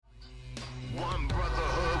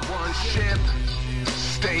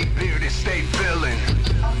stay feeling.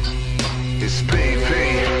 It's BV,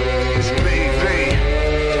 it's BV,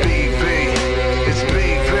 BV, it's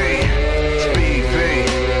BV, it's BV,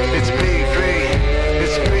 it's BV,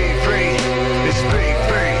 it's BV, it's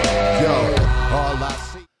BV. Yo, all I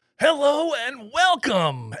see. Hello and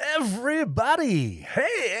welcome, everybody.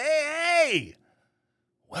 Hey.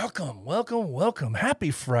 Welcome.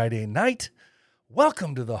 Happy Friday night.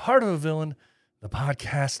 Welcome to the Heart of a Villain, the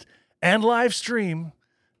podcast and live stream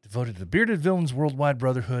devoted to the bearded villains worldwide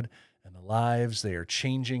brotherhood and the lives they are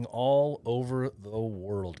changing all over the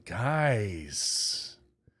world. Guys,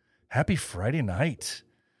 happy Friday night.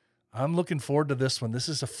 I'm looking forward to this one. This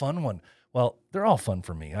is a fun one. Well, they're all fun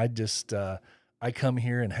for me. I come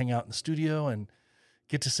here and hang out in the studio and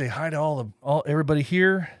get to say hi to everybody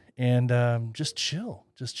here and just chill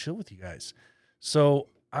with you guys. So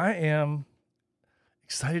I am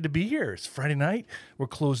excited to be here. It's Friday night. We're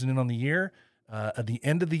closing in on the year, at the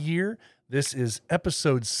end of the year. This is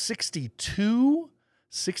episode 62,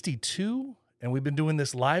 and we've been doing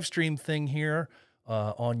this live stream thing here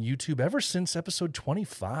on YouTube ever since episode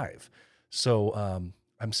 25. So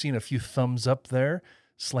I'm seeing a few thumbs up there.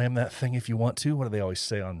 Slam that thing if you want to. What do they always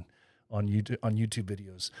say on YouTube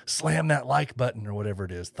videos? Slam that like button or whatever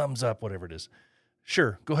it is. Thumbs up, whatever it is.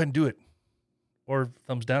 Sure, go ahead and do it. Or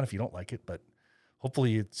thumbs down if you don't like it, but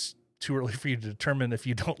hopefully it's too early for you to determine if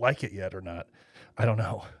you don't like it yet or not. I don't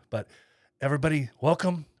know. But everybody,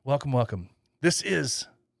 welcome. This is,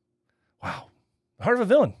 wow, the Heart of a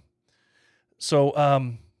Villain.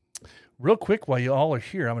 So real quick, while you all are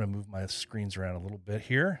here, I'm going to move my screens around a little bit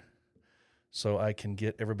here so I can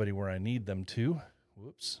get everybody where I need them to.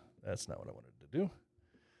 Whoops, that's not what I wanted to do.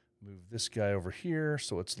 Move this guy over here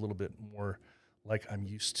so it's a little bit more like I'm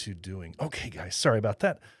used to doing. Okay, guys, sorry about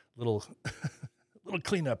that. Little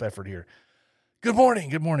cleanup effort here. Good morning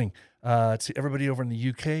to everybody over in the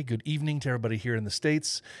UK. Good evening to everybody here in the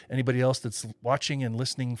States. Anybody else that's watching and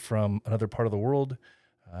listening from another part of the world,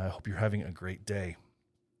 I hope you're having a great day.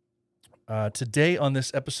 Today on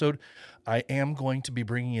this episode, I am going to be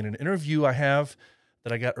bringing in an interview I have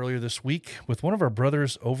that I got earlier this week with one of our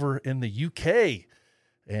brothers over in the UK.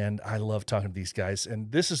 And I love talking to these guys.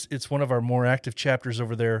 And it's one of our more active chapters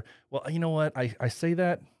over there. Well, you know what? I say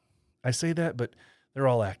that, but they're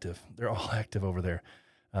all active. They're all active over there.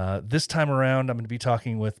 This time around, I'm going to be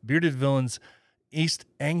talking with Bearded Villains East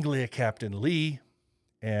Anglia Captain Lee.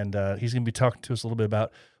 And he's going to be talking to us a little bit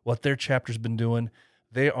about what their chapter's been doing.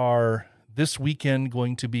 They are this weekend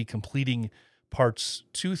going to be completing parts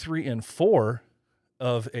 2, 3, and 4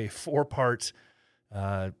 of a 4-part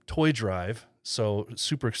toy drive. So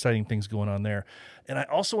super exciting things going on there. And I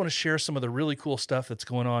also want to share some of the really cool stuff that's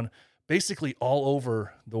going on basically all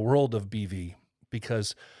over the world of BV,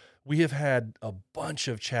 because we have had a bunch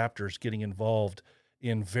of chapters getting involved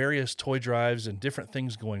in various toy drives and different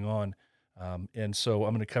things going on. And so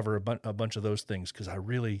I'm going to cover a bunch of those things because I'm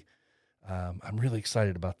really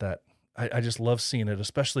excited about that. I just love seeing it,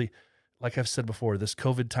 especially like I've said before, this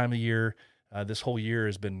COVID time of year, this whole year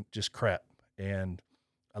has been just crap. And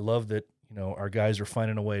I love that, our guys are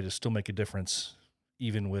finding a way to still make a difference,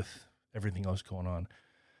 even with everything else going on.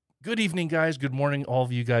 Good evening, guys. Good morning, all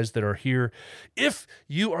of you guys that are here. If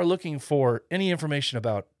you are looking for any information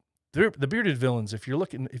about the Bearded Villains, if you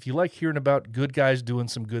like hearing about good guys doing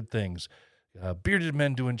some good things, bearded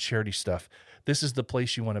men doing charity stuff, this is the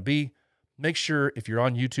place you want to be. Make sure if you're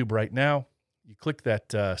on YouTube right now, you click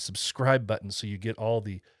that subscribe button so you get all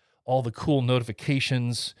the cool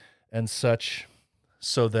notifications and such,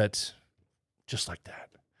 so that just like that.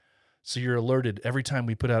 So you're alerted every time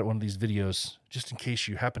we put out one of these videos, just in case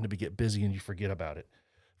you happen to get busy and you forget about it,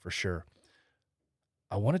 for sure.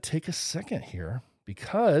 I want to take a second here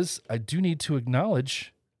because I do need to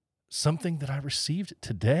acknowledge something that I received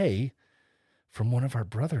today from one of our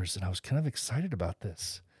brothers, and I was kind of excited about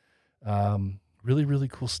this. Really, really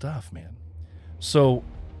cool stuff, man. So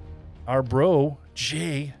our bro,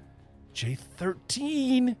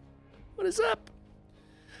 J13, what is up?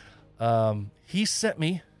 He sent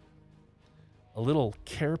me a little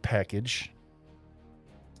care package,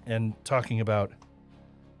 and talking about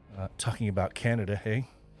Canada. Hey,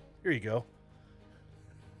 here you go.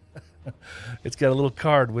 It's got a little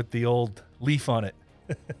card with the old leaf on it.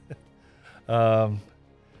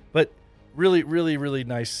 But really, really, really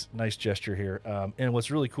nice gesture here. And what's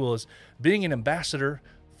really cool is being an ambassador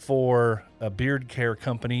for a beard care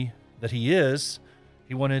company that he is,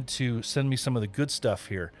 he wanted to send me some of the good stuff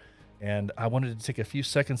here. And I wanted to take a few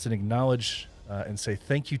seconds and acknowledge and say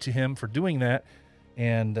thank you to him for doing that.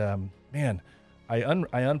 And man, I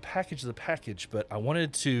unpackaged the package, but I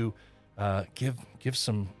wanted to give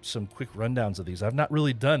some quick rundowns of these. I've not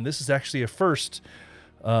really done. This is actually a first.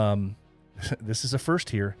 This is a first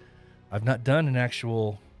here. I've not done an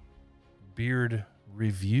actual beard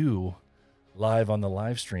review live on the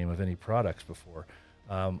live stream of any products before.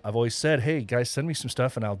 I've always said, hey, guys, send me some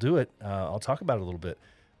stuff and I'll do it. I'll talk about it a little bit.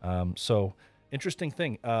 So interesting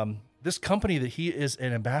thing. This company that he is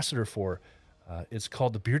an ambassador for, it's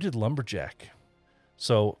called the Bearded Lumberjack.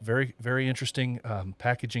 So very, very interesting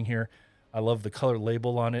packaging here. I love the color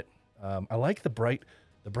label on it. I like the bright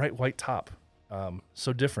white top.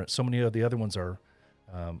 So different. So many of the other ones are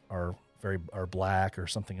black or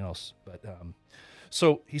something else. But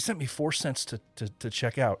so he sent me 4 cents to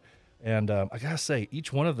check out. And I gotta say,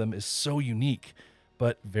 each one of them is so unique,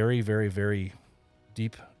 but very, very, very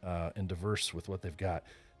deep and diverse with what they've got.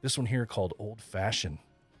 This one here called Old Fashioned.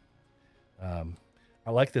 I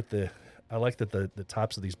like that the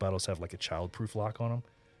tops of these bottles have like a childproof lock on them.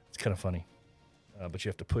 It's kind of funny, but you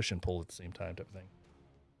have to push and pull at the same time type of thing.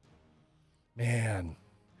 Man,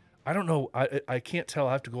 I don't know. I can't tell.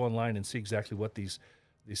 I have to go online and see exactly what these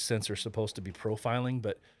scents are supposed to be profiling.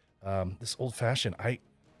 But this Old Fashioned,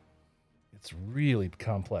 it's really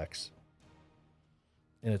complex.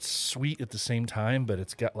 And it's sweet at the same time, but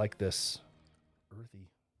it's got like this earthy.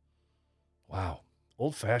 Wow.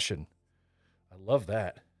 Old Fashioned. I love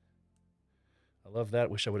that.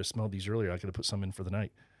 Wish I would have smelled these earlier. I could have put some in for the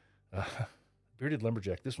night. Bearded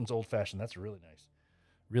Lumberjack. This one's Old Fashioned. That's really nice.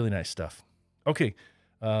 Really nice stuff. Okay.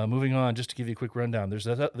 Moving on, just to give you a quick rundown. There's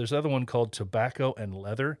another one called Tobacco and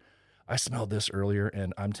Leather. I smelled this earlier,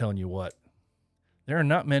 and I'm telling you what. There are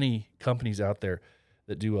not many companies out there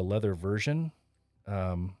that do a leather version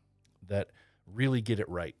that really get it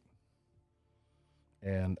right.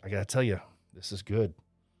 And I got to tell you, this is good.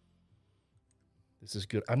 This is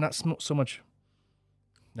good. I'm not so much.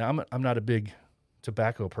 Now, I'm not a big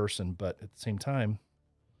tobacco person, but at the same time,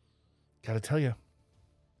 got to tell you,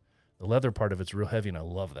 the leather part of it's real heavy, and I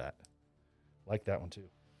love that. Like that one, too.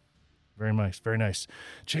 Very nice. Very nice.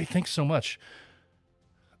 Jay, thanks so much.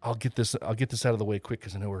 I'll get this out of the way quick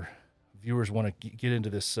because I know our viewers want to get into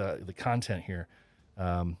this the content here.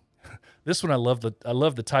 This one I love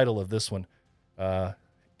the title of this one,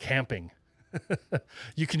 camping.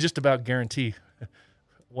 You can just about guarantee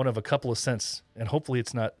one of a couple of scents, and hopefully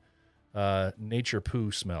it's not nature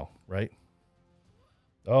poo smell, right?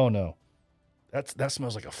 Oh no, that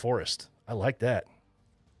smells like a forest. I like that.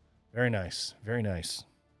 Very nice, very nice.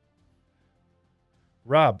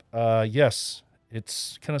 Rob, yes.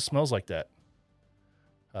 It's kind of smells like that.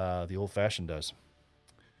 The Old Fashioned does.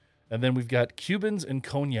 And then we've got Cubans and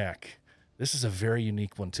Cognac. This is a very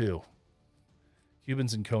unique one, too.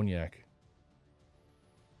 Cubans and Cognac.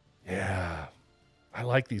 Yeah. I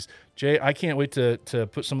like these. Jay, I can't wait to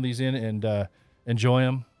put some of these in and enjoy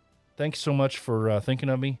them. Thanks so much for thinking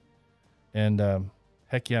of me. And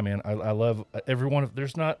heck yeah, man. I love every one of.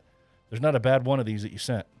 There's not a bad one of these that you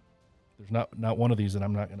sent. There's not one of these that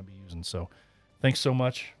I'm not going to be using. So thanks so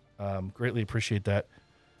much. Greatly appreciate that.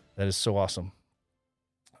 That is so awesome.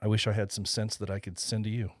 I wish I had some scents that I could send to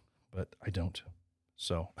you, but I don't.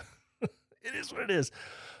 So it is what it is.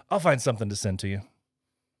 I'll find something to send to you.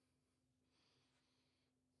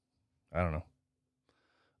 I don't know.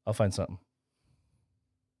 I'll find something.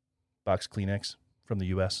 Box Kleenex from the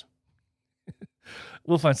U.S.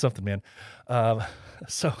 We'll find something, man.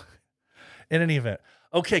 So in any event.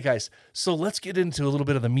 Okay, guys. So let's get into a little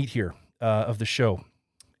bit of the meat here of the show.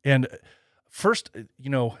 And first,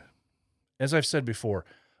 as I've said before,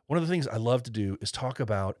 one of the things I love to do is talk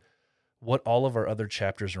about what all of our other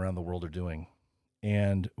chapters around the world are doing.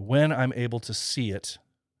 And when I'm able to see it,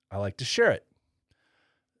 I like to share it.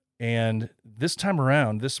 And this time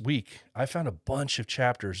around, this week, I found a bunch of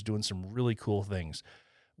chapters doing some really cool things.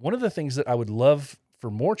 One of the things that I would love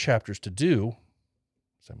for more chapters to do,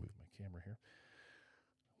 as I move my camera here,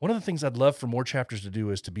 one of the things I'd love for more chapters to do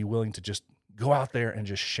is to be willing to just go out there and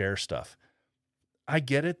just share stuff. I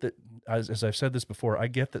get it that, as I've said this before, I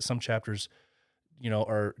get that some chapters,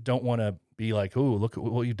 don't want to be like, oh, look at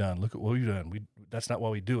what you've done. Look at what you've done. That's not why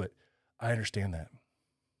we do it. I understand that.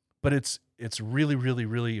 But it's really, really,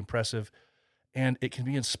 really impressive, and it can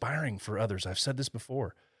be inspiring for others. I've said this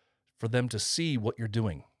before, for them to see what you're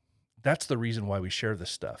doing. That's the reason why we share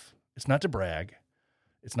this stuff. It's not to brag.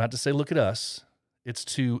 It's not to say, look at us. It's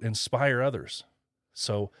to inspire others.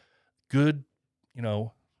 So good,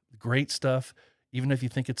 great stuff, even if you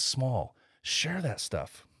think it's small, share that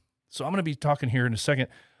stuff. So I'm going to be talking here in a second.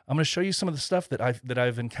 I'm going to show you some of the stuff that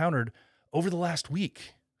I've encountered over the last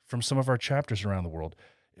week from some of our chapters around the world.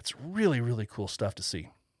 It's really, really cool stuff to see.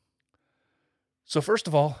 So first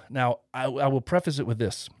of all, now I will preface it with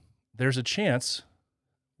this, there's a chance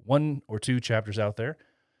one or two chapters out there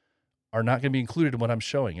are not going to be included in what I'm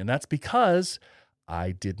showing. And that's because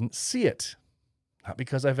I didn't see it. Not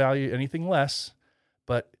because I value anything less,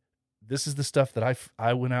 but this is the stuff that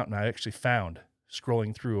I went out and I actually found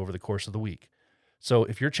scrolling through over the course of the week. So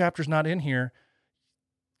if your chapter's not in here,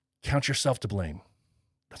 count yourself to blame.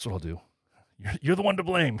 That's what I'll do. You're the one to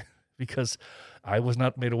blame because I was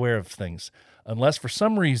not made aware of things. Unless for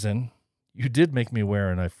some reason you did make me aware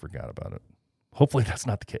and I forgot about it. Hopefully that's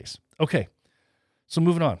not the case. Okay, so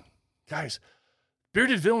moving on. Guys,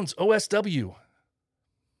 Bearded Villains OSW.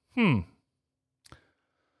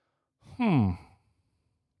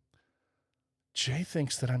 Jay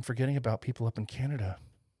thinks that I'm forgetting about people up in Canada.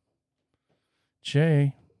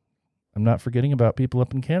 Jay, I'm not forgetting about people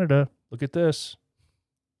up in Canada. Look at this.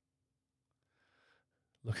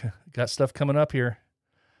 Look, got stuff coming up here.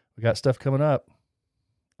 We got stuff coming up.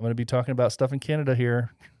 I'm going to be talking about stuff in Canada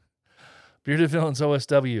here. Bearded Villains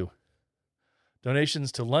OSW.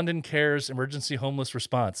 Donations to London Cares Emergency Homeless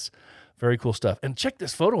Response. Very cool stuff. And check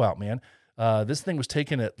this photo out, man. This thing was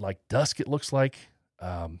taken at like dusk, it looks like.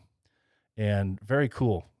 And very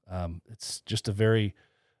cool. It's just a very,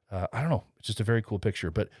 it's just a very cool picture.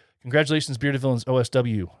 But congratulations, Bearded Villains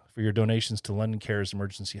OSW, for your donations to London Cares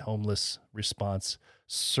Emergency Homeless Response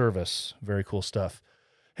Service. Very cool stuff.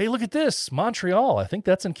 Hey, look at this. Montreal. I think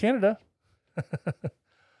that's in Canada.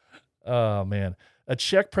 Oh, man. A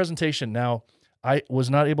check presentation. Now, I was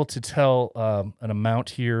not able to tell an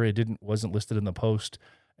amount here. It wasn't listed in the post,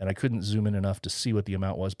 and I couldn't zoom in enough to see what the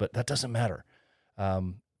amount was, but that doesn't matter.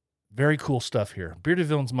 Very cool stuff here. Bearded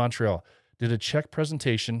Villains Montreal did a check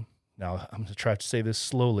presentation. Now, I'm going to try to say this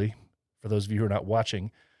slowly for those of you who are not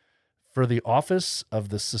watching. For the Office of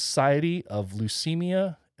the Society of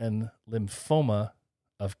Leukemia and Lymphoma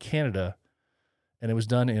of Canada, and it was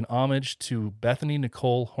done in homage to Bethany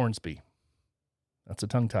Nicole Hornsby. That's a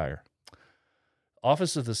tongue tire.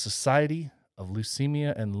 Office of the Society of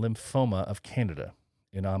Leukemia and Lymphoma of Canada,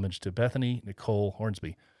 in homage to Bethany Nicole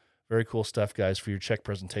Hornsby. Very cool stuff, guys, for your check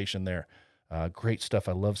presentation there. Great stuff.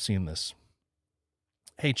 I love seeing this.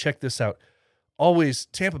 Hey, check this out.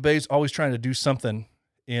 Tampa Bay's always trying to do something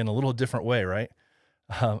in a little different way, right?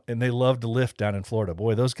 And they love to lift down in Florida.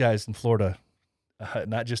 Boy, those guys in Florida,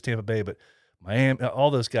 not just Tampa Bay, but Miami,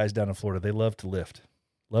 all those guys down in Florida, they love to lift.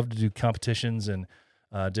 Love to do competitions and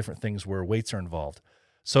different things where weights are involved.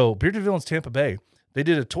 So Bearded Villains Tampa Bay, they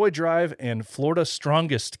did a toy drive and Florida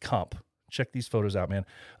Strongest comp. Check these photos out, man.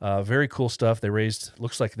 Very cool stuff. They raised,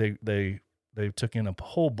 looks like they took in a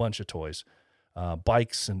whole bunch of toys,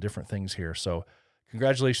 bikes and different things here. So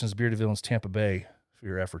congratulations, Bearded Villains Tampa Bay, for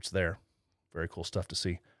your efforts there. Very cool stuff to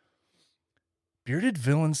see. Bearded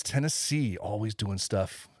Villains Tennessee, always doing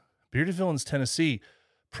stuff. Bearded Villains Tennessee,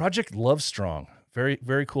 Project Love Strong. Very,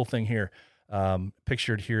 very cool thing here.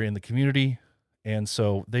 Pictured here in the community. And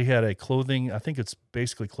so they had a clothing, I think it's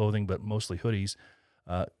basically clothing, but mostly hoodies,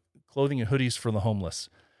 clothing and hoodies for the homeless.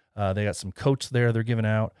 They got some coats there they're giving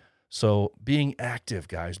out. So being active,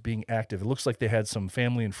 guys, being active. It looks like they had some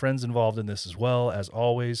family and friends involved in this as well, as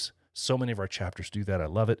always. So many of our chapters do that. I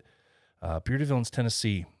love it. Bearded Villains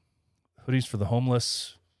Tennessee, hoodies for the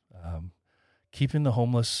homeless, keeping the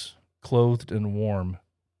homeless clothed and warm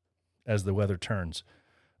as the weather turns.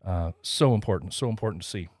 So important to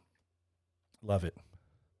see. Love it.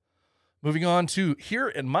 Moving on to here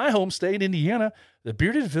in my home state, Indiana, the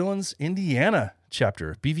Bearded Villains Indiana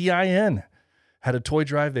chapter, BVIN, had a toy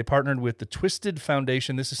drive. They partnered with the Twisted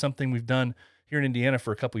Foundation. This is something we've done here in Indiana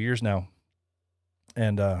for a couple years now,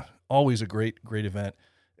 and always a great event.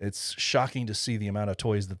 It's shocking to see the amount of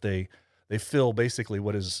toys that they fill basically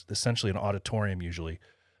what is essentially an auditorium usually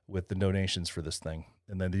with the donations for this thing.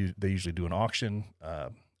 And then they usually do an auction. I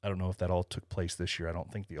don't know if that all took place this year. I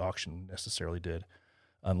don't think the auction necessarily did,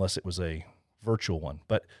 unless it was a virtual one.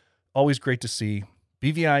 But always great to see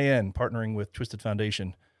BVIN partnering with Twisted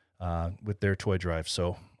Foundation with their toy drive.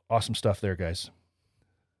 So awesome stuff there, guys.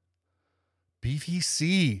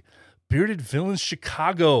 BVC, Bearded Villains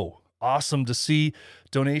Chicago. Awesome to see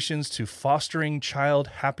donations to Fostering Child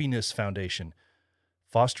Happiness Foundation.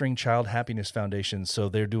 Fostering Child Happiness Foundation. So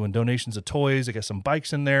they're doing donations of toys. They got some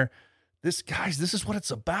bikes in there. This is what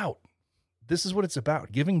it's about. This is what it's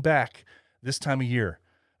about, giving back this time of year.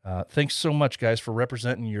 Thanks so much, guys, for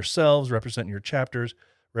representing yourselves, representing your chapters,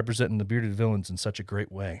 representing the Bearded Villains in such a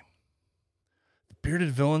great way. The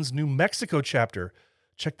Bearded Villains New Mexico chapter.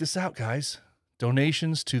 Check this out, guys.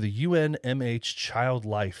 Donations to the UNMH Child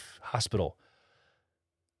Life Hospital.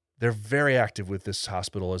 They're very active with this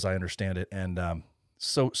hospital, as I understand it, and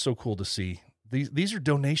so cool to see. These are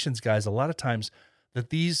donations, guys. A lot of times that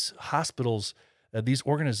these hospitals, these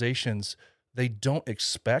organizations, they don't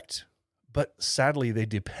expect, but sadly they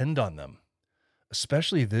depend on them,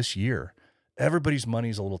 especially this year. Everybody's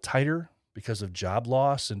money's a little tighter because of job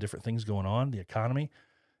loss and different things going on, the economy.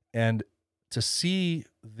 And to see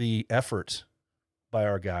the effort by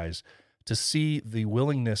our guys, to see the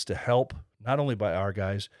willingness to help, not only by our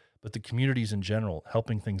guys, but the communities in general,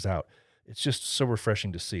 helping things out. It's just so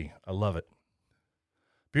refreshing to see. I love it.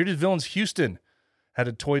 Bearded Villains Houston had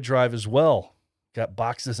a toy drive as well. Got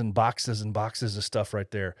boxes and boxes and boxes of stuff right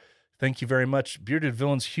there. Thank you very much, Bearded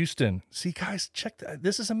Villains Houston. See, guys, check that.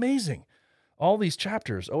 This is amazing. All these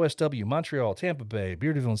chapters, OSW, Montreal, Tampa Bay,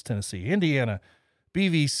 Bearded Villains Tennessee, Indiana,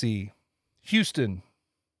 BVC, Houston,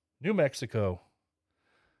 New Mexico.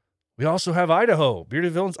 We also have Idaho,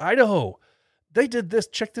 Bearded Villains Idaho. They did this.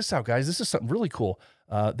 Check this out, guys. This is something really cool.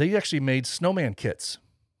 They actually made snowman kits.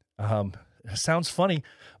 It sounds funny,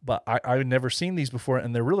 but I've never seen these before,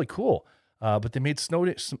 and they're really cool. But they made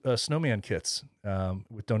snowman kits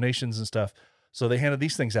with donations and stuff. So they handed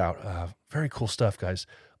these things out. Very cool stuff, guys.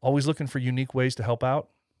 Always looking for unique ways to help out.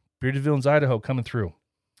 Bearded Villains Idaho coming through.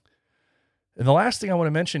 And the last thing I want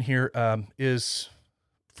to mention here is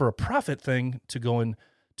for a profit thing to go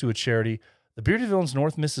into a charity. The Bearded Villains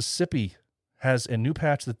North Mississippi has a new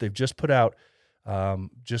patch that they've just put out, and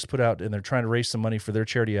they're trying to raise some money for their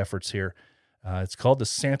charity efforts here. It's called the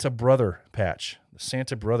Santa Brother patch. The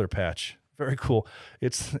Santa Brother patch. Very cool.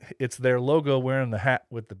 It's their logo wearing the hat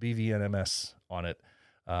with the BVNMS on it.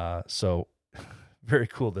 So very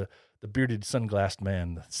cool. The bearded sunglassed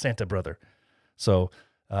man, the Santa Brother. So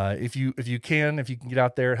if you can get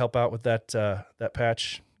out there, help out with that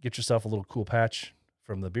patch, get yourself a little cool patch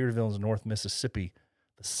from the Bearded Villains North Mississippi,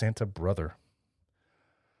 the Santa Brother.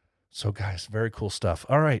 So guys, very cool stuff.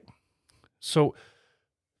 All right. So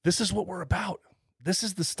this is what we're about. This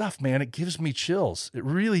is the stuff, man. It gives me chills. It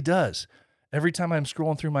really does. Every time I'm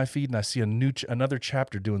scrolling through my feed and I see another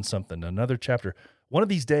chapter doing something, another chapter, one of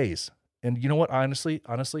these days. And you know what? Honestly,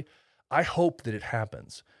 I hope that it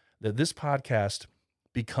happens, that this podcast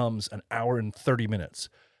becomes an hour and 30 minutes,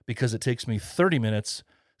 because it takes me 30 minutes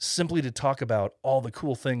simply to talk about all the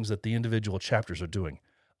cool things that the individual chapters are doing.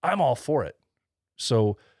 I'm all for it.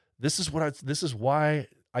 So this is why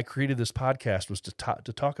I created this podcast, was to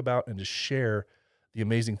talk about and to share the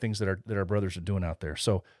amazing things that our brothers are doing out there.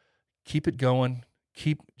 So keep it going.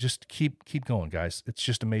 Keep going, guys. It's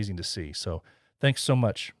just amazing to see. So thanks so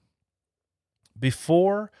much.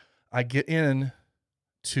 Before I get in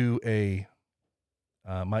to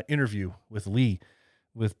my interview with Lee,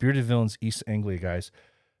 with Bearded Villains East Anglia, guys,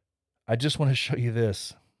 I just want to show you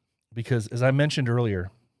this, because as I mentioned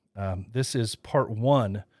earlier, this is part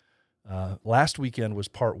one. Last weekend was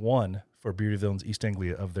part one for Bearded Villains East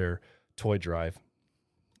Anglia of their toy drive.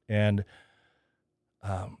 And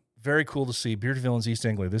very cool to see Bearded Villains East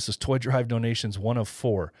Anglia. This is toy drive donations 1 of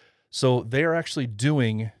 4. So they are actually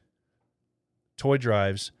doing toy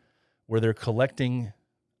drives where they're collecting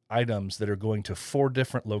items that are going to 4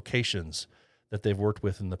 different locations that they've worked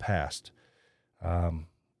with in the past.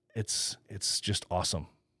 It's just awesome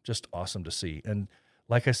to see. And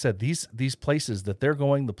like I said, these places that they're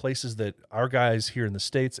going, the places that our guys here in the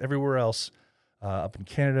States, everywhere else, up in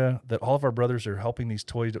Canada, that all of our brothers are helping these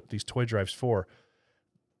toy drives for.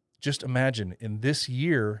 Just imagine, in this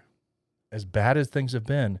year, as bad as things have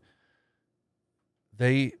been,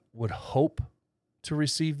 they would hope to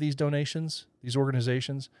receive these donations, these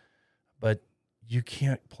organizations, but you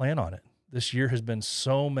can't plan on it. This year has been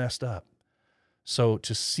so messed up. So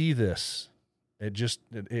to see this,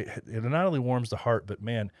 it not only warms the heart, but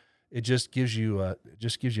man, it just gives you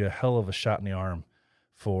a hell of a shot in the arm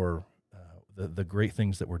for the great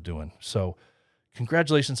things that we're doing. So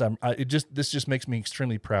congratulations. This just makes me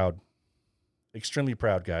extremely proud,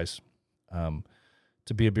 guys,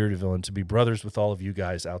 to be a Bearded Villain, to be brothers with all of you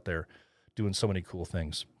guys out there doing so many cool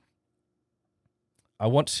things. I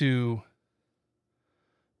want to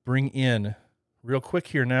bring in real quick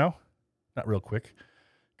here now, not real quick,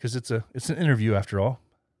 because it's an interview after all.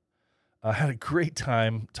 I had a great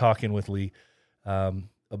time talking with Lee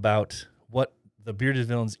about what the Bearded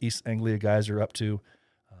Villains East Anglia guys are up to,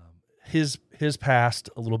 his past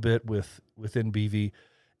a little bit within BV.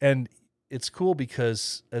 And it's cool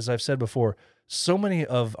because, as I've said before, so many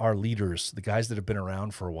of our leaders, the guys that have been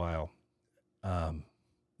around for a while,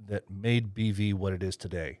 that made BV what it is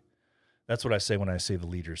today. That's what I say when I say the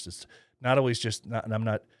leaders. It's not always just, and I'm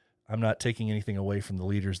not taking anything away from the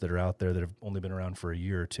leaders that are out there that have only been around for a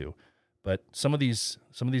year or two. But some of these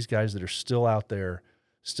guys that are still out there,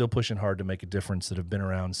 still pushing hard to make a difference, that have been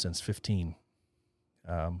around since 15,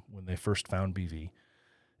 when they first found BV,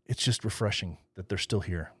 it's just refreshing that they're still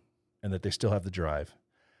here. and that they still have the drive,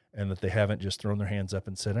 and that they haven't just thrown their hands up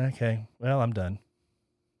and said, okay, well, I'm done.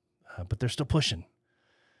 But they're still pushing.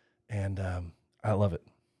 And I love it.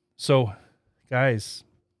 So, guys,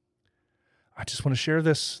 I just want to share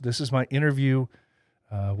this. This is my interview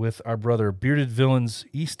with our brother, Bearded Villains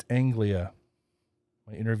East Anglia.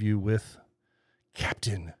 My interview with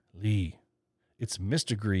Captain Lee. It's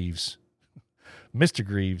Mr. Greeves. Mr.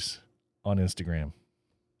 Greeves on Instagram.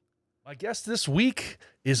 My guest this week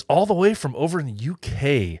is all the way from over in the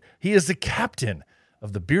UK. He is the captain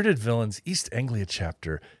of the Bearded Villains East Anglia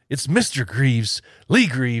chapter. It's Mr. Greeves, Lee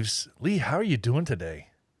Greeves. Lee, how are you doing today?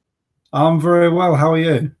 I'm very well. How are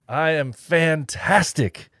you? I am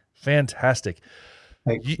fantastic. Fantastic.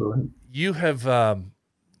 Excellent. You have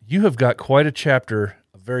got quite a chapter,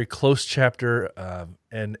 a very close chapter,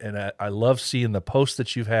 and I love seeing the posts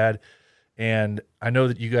that you've had, and I know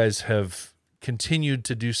that you guys have continued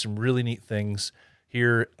to do some really neat things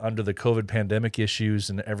here under the COVID pandemic issues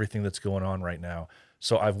and everything that's going on right now.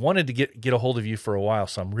 So I've wanted to get a hold of you for a while,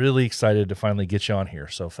 so I'm really excited to finally get you on here.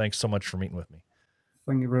 So thanks so much for meeting with me.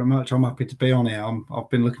 Thank you very much. I'm happy to be on here. I've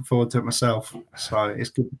been looking forward to it myself, so it's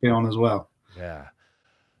good to be on as well. Yeah.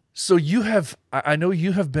 So I know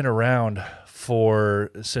you have been around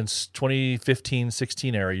since 2015,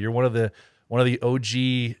 16 era. You're one of the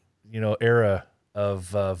OG, era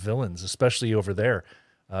of villains, especially over there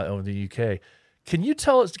in the UK. Can you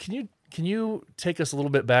tell us? Can you take us a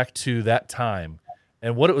little bit back to that time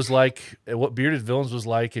and what it was like, what Bearded Villains was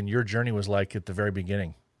like, and your journey was like at the very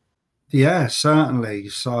beginning? Yeah, certainly.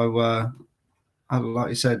 So, like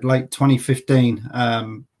you said, late 2015.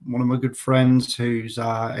 One of my good friends, who's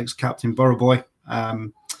ex-captain Borough Boy.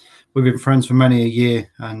 We've been friends for many a year,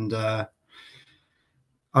 and I'd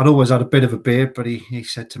always had a bit of a beard, but he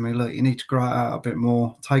said to me, look, you need to grow it out a bit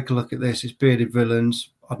more. Take a look at this. It's Bearded Villains.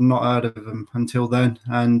 I'd not heard of them until then.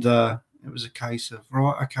 And it was a case of,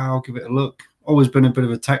 right, okay, I'll give it a look. Always been a bit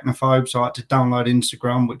of a technophobe, so I had to download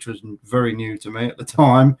Instagram, which was very new to me at the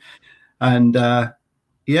time. And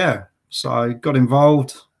so I got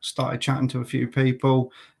involved, started chatting to a few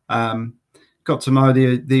people, got to know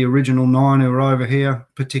the original 9 who were over here,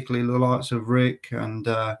 particularly the likes of Rick and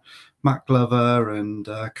Matt Glover and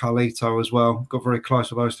Carlito as well. Got very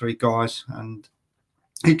close with those 3 guys, and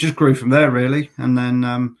it just grew from there, really. And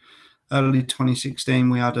then early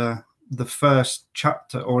 2016, we had the first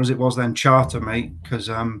chapter, or as it was then, charter meet, because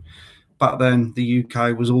back then the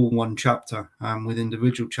UK was all one chapter with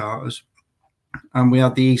individual charters. And we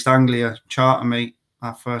had the East Anglia charter meet,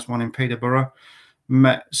 our first one in Peterborough.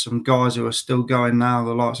 Met some guys who are still going now,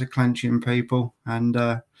 the likes of Clenchian people. And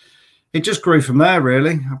it just grew from there,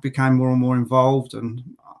 really. I became more and more involved. And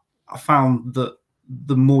I found that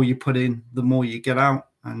the more you put in, the more you get out.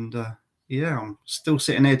 And I'm still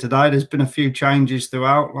sitting here today. There's been a few changes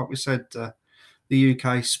throughout. Like we said, the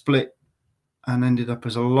UK split and ended up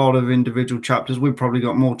as a lot of individual chapters. We've probably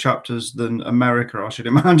got more chapters than America, I should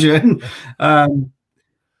imagine.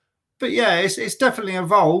 But yeah, it's definitely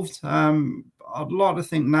evolved. I'd like to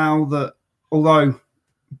think now that although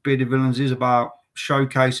Bearded Villains is about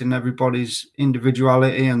showcasing everybody's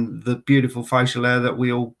individuality and the beautiful facial hair that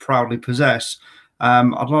we all proudly possess,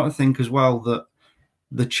 I'd like to think as well that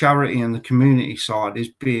the charity and the community side is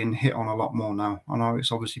being hit on a lot more now. I know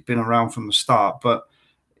it's obviously been around from the start, but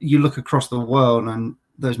you look across the world and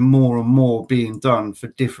there's more and more being done for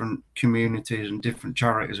different communities and different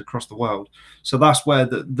charities across the world. So that's where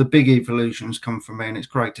the big evolutions come from me, and it's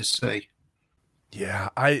great to see. Yeah,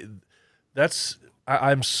 I'm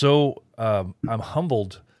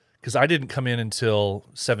humbled because I didn't come in until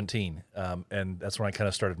 17, and that's when I kind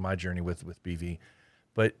of started my journey with BV.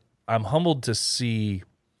 But I'm humbled to see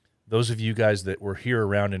those of you guys that were here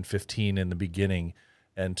around in 15 in the beginning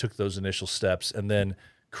and took those initial steps, and then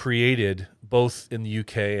created both in the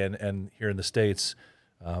UK and here in the States,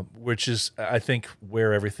 which is, I think,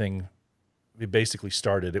 where everything basically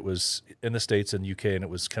started. It was in the States and UK, and it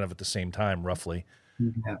was kind of at the same time, roughly.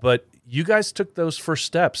 Yeah. But you guys took those first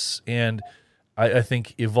steps, and I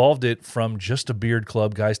think evolved it from just a beard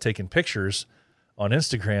club, guys taking pictures on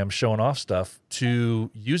Instagram, showing off stuff, to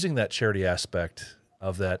using that charity aspect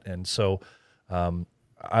of that. And so,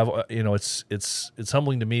 it's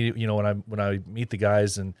humbling to me, when I meet the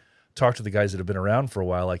guys and talk to the guys that have been around for a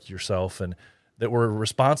while, like yourself, and that were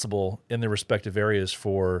responsible in their respective areas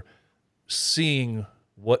for seeing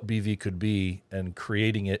what BV could be and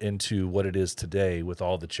creating it into what it is today with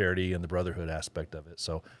all the charity and the brotherhood aspect of it.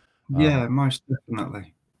 So, yeah, most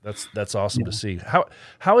definitely. That's awesome to see.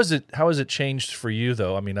 How has it changed for you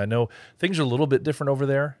though? I mean, I know things are a little bit different over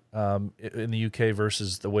there in the UK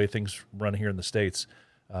versus the way things run here in the States.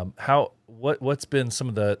 What's been some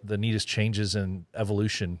of the neatest changes and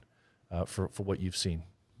evolution for what you've seen?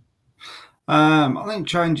 I think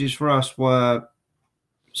changes for us were,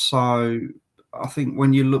 so I think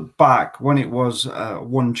when you look back, when it was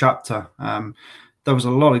one chapter, there was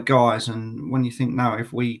a lot of guys. And when you think now,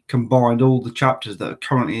 if we combined all the chapters that are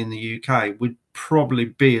currently in the UK, we'd probably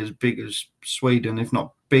be as big as Sweden, if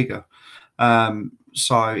not bigger.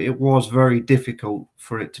 So it was very difficult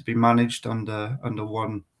for it to be managed under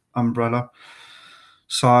one umbrella.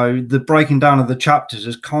 So the breaking down of the chapters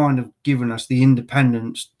has kind of given us the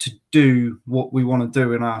independence to do what we want to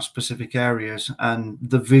do in our specific areas, and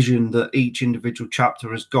the vision that each individual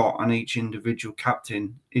chapter has got and each individual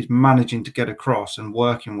captain is managing to get across and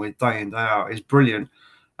working with day in day out is brilliant.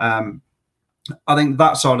 I think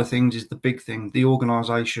that side of things is the big thing. The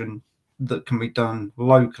organisation that can be done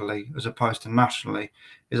locally as opposed to nationally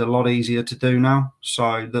is a lot easier to do now.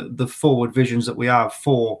 So the forward visions that we have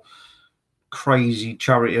for crazy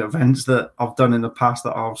charity events that I've done in the past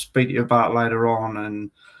that I'll speak to you about later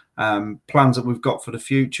on, and plans that we've got for the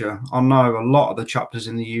future. I know a lot of the chapters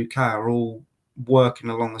in the UK are all working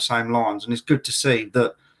along the same lines, and it's good to see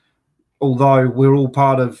that although we're all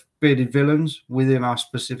part of Bearded Villains within our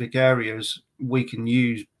specific areas, we can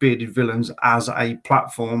use Bearded Villains as a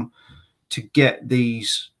platform to get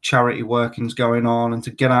these charity workings going on and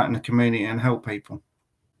to get out in the community and help people.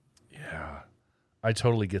 Yeah, I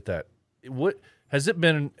totally get that. What has it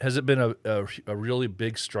been? Has it been a really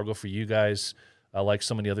big struggle for you guys, like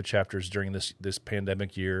so many other chapters during this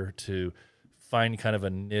pandemic year, to find kind of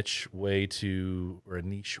a niche way to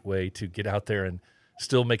get out there and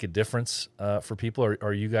still make a difference for people? Or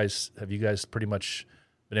have you guys pretty much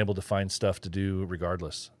been able to find stuff to do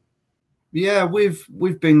regardless? Yeah, we've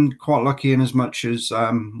been quite lucky in as much as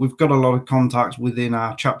we've got a lot of contacts within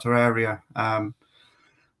our chapter area.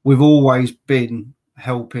 We've always been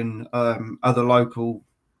helping other local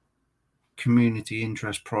community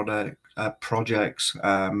interest projects,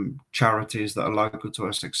 charities that are local to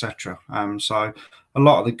us, etc. So a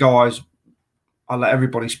lot of the guys, I let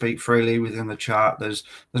everybody speak freely within the chat. There's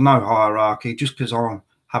no hierarchy. Just because I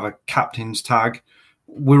have a captain's tag,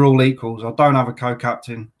 we're all equals. I don't have a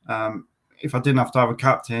co-captain. If I didn't have to have a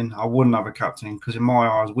captain, I wouldn't have a captain, because in my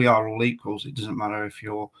eyes, we are all equals. It doesn't matter if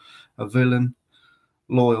you're a villain,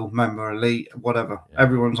 loyal member, elite, whatever. Yeah.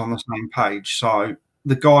 Everyone's on the same page. So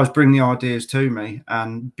the guys bring the ideas to me,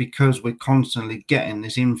 and because we're constantly getting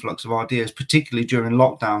this influx of ideas, particularly during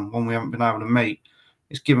lockdown when we haven't been able to meet,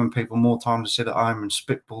 it's given people more time to sit at home and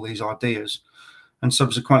spitball these ideas. And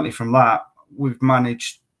subsequently from that, we've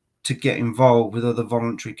managed to get involved with other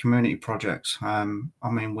voluntary community projects.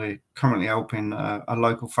 We're currently helping a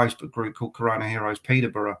local Facebook group called Corona Heroes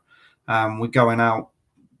Peterborough. We're going out,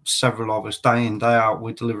 several of us, day in, day out.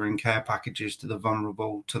 We're delivering care packages to the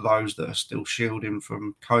vulnerable, to those that are still shielding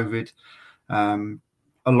from COVID.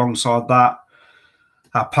 Alongside that,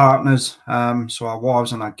 our partners, so our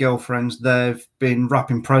wives and our girlfriends, they've been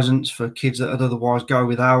wrapping presents for kids that would otherwise go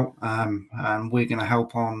without. And we're going to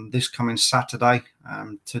help on this coming Saturday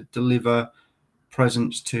to deliver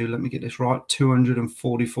presents to, let me get this right,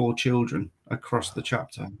 244 children across the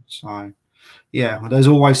chapter. So, yeah, there's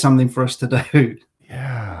always something for us to do.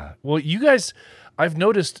 Yeah. Well, you guys, I've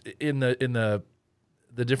noticed in the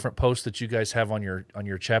different posts that you guys have on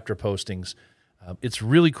your chapter postings, it's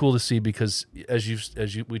really cool to see, because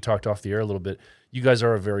we talked off the air a little bit, you guys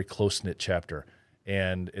are a very close-knit chapter,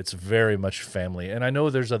 and it's very much family. And I know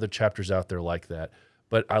there's other chapters out there like that,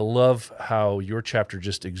 but I love how your chapter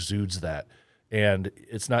just exudes that. And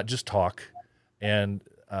it's not just talk, and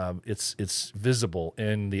it's visible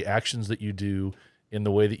in the actions that you do, in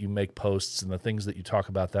the way that you make posts and the things that you talk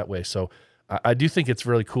about that way. So I do think it's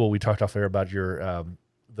really cool. We talked off air about your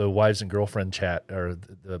the wives and girlfriend chat, or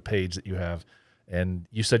the page that you have. And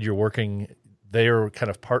you said they're kind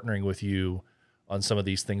of partnering with you on some of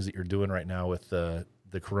these things that you're doing right now with the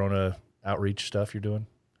Corona outreach stuff you're doing.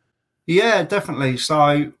 Yeah, definitely.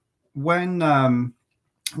 So when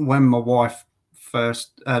my wife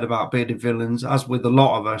first heard about Bearded Villains, as with a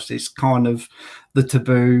lot of us, it's kind of the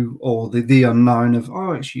taboo or the unknown of,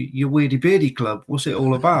 oh, it's your Weirdy Beardy Club. What's it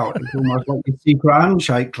all about? It's almost like your secret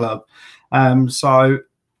handshake club. So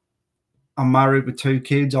I'm married with 2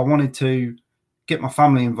 kids. I wanted to get my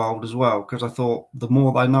family involved as well, because I thought the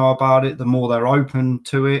more they know about it, the more they're open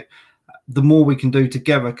to it, the more we can do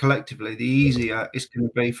together collectively, the easier it's going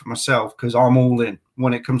to be for myself, because I'm all in.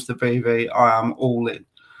 When it comes to BV, I am all in.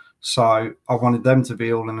 So I wanted them to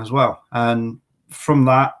be all in as well. And from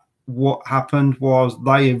that, what happened was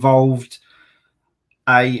they evolved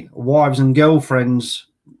a wives and girlfriends,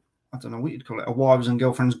 I don't know what you'd call it, a wives and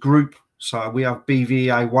girlfriends group. So we have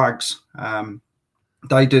BVA WAGs.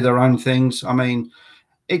 They do their own things. I mean,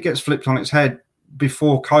 it gets flipped on its head.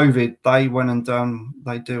 Before COVID, they went and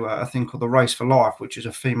they do a thing called the Race for Life, which is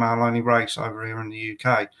a female-only race over here in the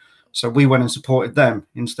UK. So we went and supported them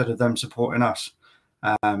instead of them supporting us.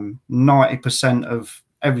 90% of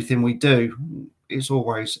everything we do is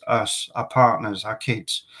always us, our partners, our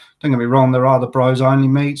kids. Don't get me wrong, there are the bros-only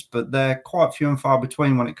meets, but they're quite few and far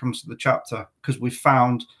between when it comes to the chapter, because we've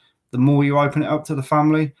found the more you open it up to the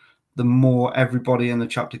family, the more everybody in the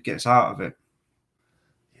chapter gets out of it.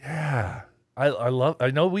 Yeah.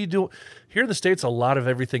 I know we do here in the States, a lot of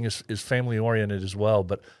everything is family oriented as well,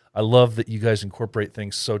 but I love that you guys incorporate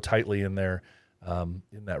things so tightly in there,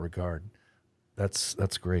 in that regard. That's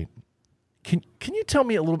great. Can you tell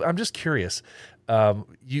me a little bit? I'm just curious.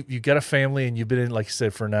 You got a family and you've been in, like you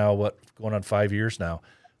said, for now, going on 5 years now.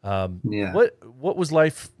 Yeah. What was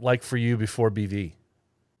life like for you before BV?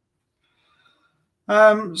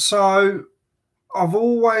 So I've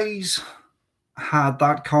always had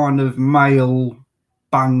that kind of male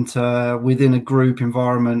banter within a group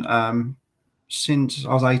environment. Since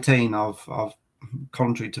I was 18, I've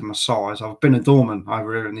contrary to my size, I've been a doorman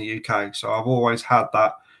over here in the UK. So I've always had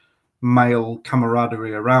that male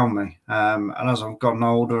camaraderie around me. And as I've gotten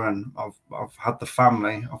older and I've had the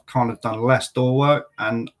family, I've kind of done less door work,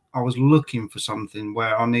 and I was looking for something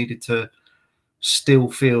where I needed to still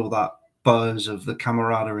feel that buzz of the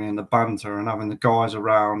camaraderie and the banter and having the guys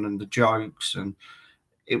around and the jokes. And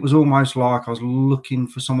it was almost like I was looking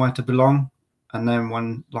for somewhere to belong. And then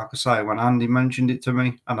when Andy mentioned it to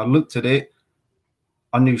me and I looked at it,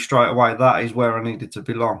 I knew straight away that is where I needed to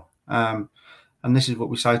belong. And this is what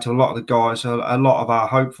we say to a lot of the guys, a lot of our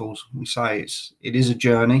hopefuls. We say it is a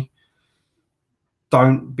journey.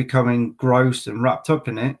 Don't become engrossed and wrapped up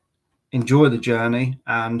in it. Enjoy the journey,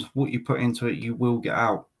 and what you put into it, you will get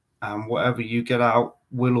out. And whatever you get out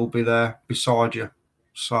will all be there beside you.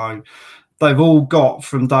 So they've all got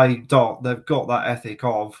from day dot, they've got that ethic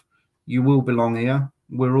of you will belong here.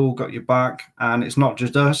 We're all got your back, and it's not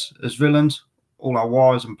just us as villains, all our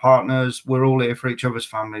wives and partners. We're all here for each other's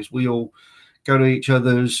families. We all go to each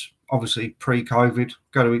other's, obviously pre-COVID,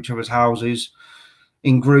 go to each other's houses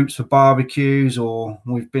in groups for barbecues, or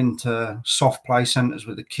we've been to soft play centres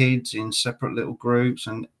with the kids in separate little groups,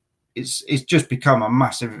 and it's just become a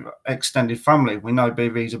massive extended family. We know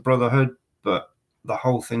BV's a brotherhood, but the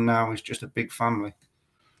whole thing now is just a big family.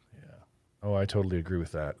 Yeah. Oh, I totally agree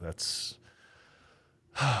with that. That's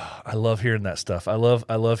I love hearing that stuff. I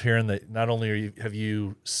love hearing that not only have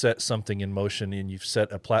you set something in motion and you've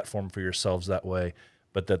set a platform for yourselves that way,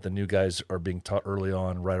 but that the new guys are being taught early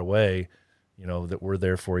on right away, that we're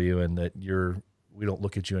there for you and that we don't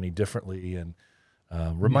look at you any differently, and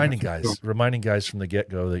reminding guys from the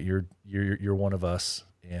get-go that you're one of us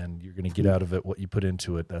and you're going to get out of it what you put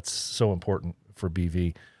into it. That's so important for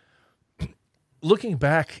BV. Looking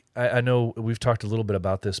back, I know we've talked a little bit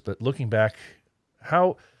about this, but looking back,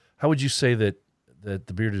 how would you say that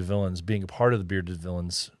the Bearded Villains, being a part of the Bearded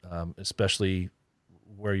Villains, especially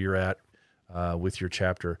where you're at with your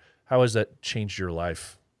chapter, how has that changed your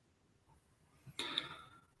life?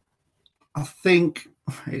 I think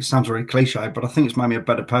it sounds very cliche, but I think it's made me a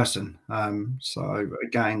better person. So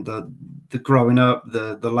again, the growing up,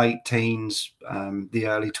 the late teens, the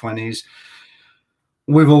early 20s,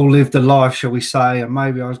 we've all lived a life, shall we say, and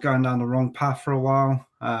maybe I was going down the wrong path for a while.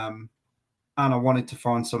 And I wanted to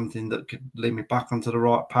find something that could lead me back onto the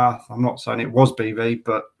right path. I'm not saying it was BV,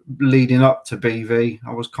 but leading up to BV,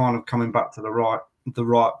 I was kind of coming back to the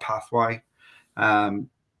right pathway.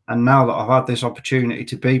 And now that I've had this opportunity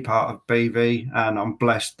to be part of BV, and I'm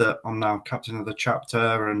blessed that I'm now captain of the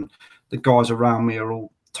chapter, and the guys around me are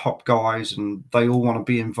all top guys, and they all want to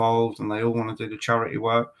be involved, and they all want to do the charity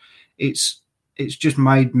work. It's just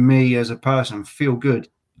made me as a person feel good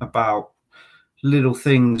about little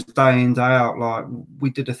things day in, day out. Like we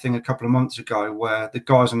did a thing a couple of months ago where the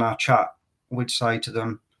guys in our chat, we'd say to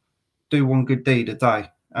them, do one good deed a day.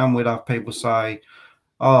 And we'd have people say,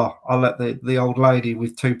 oh, I let the old lady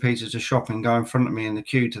with 2 pieces of shopping go in front of me in the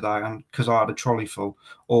queue today, and because I had a trolley full.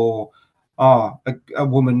 Or, a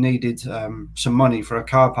woman needed some money for a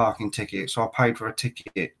car parking ticket, so I paid for a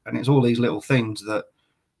ticket. And it's all these little things that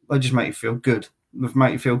they just make you feel good. They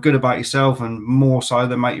make you feel good about yourself, and more so,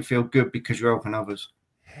 they make you feel good because you're helping others.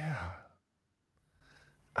 Yeah.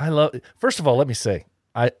 First of all, let me say,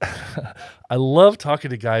 I I love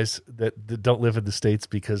talking to guys that don't live in the States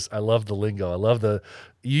because I love the lingo. I love the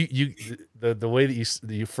the way that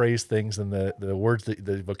you phrase things, and the words, that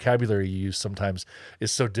the vocabulary you use sometimes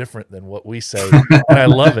is so different than what we say, and I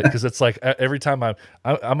love it because it's like every time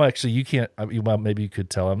I'm actually, you can't, well, maybe you could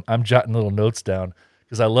tell, I'm jotting little notes down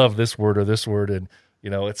because I love this word or this word, and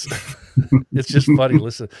it's it's just funny.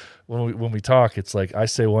 Listen, when we talk, it's like I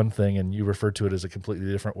say one thing and you refer to it as a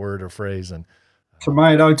completely different word or phrase, and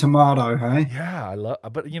Tomato, hey? yeah, I love,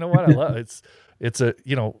 but you know what? I love it's a,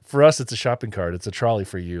 for us, it's a shopping cart. It's a trolley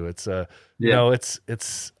for you. It's a, Yeah.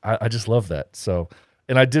 I just love that. So,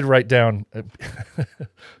 and I did write down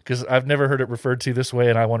because I've never heard it referred to this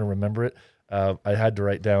way and I want to remember it. I had to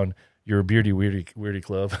write down your beardy weirdy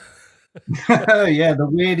club. Yeah, the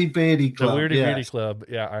Weirdy Beardy The Club. weirdy Yeah. weirdy club.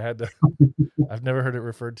 Yeah. I had to, I've never heard it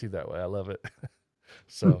referred to that way. I love it.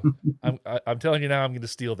 So I'm telling you now, I'm going to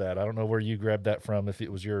steal that. I don't know where you grabbed that from, if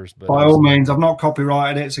it was yours, but By all means, I've not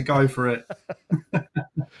copyrighted it, so go for it.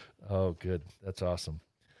 oh, good. That's awesome.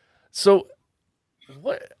 So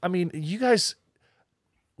you guys,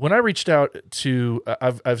 when I reached out to,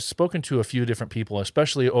 I've spoken to a few different people,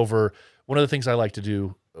 especially over, one of the things I like to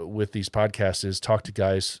do with these podcasts is talk to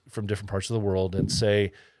guys from different parts of the world and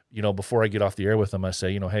say, before I get off the air with them, I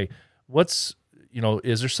say, hey,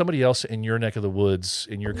 is there somebody else in your neck of the woods,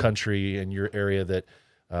 in your country, in your area that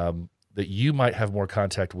that you might have more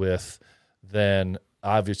contact with than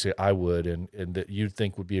obviously I would, and that you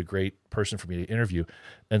think would be a great person for me to interview.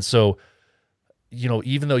 And so,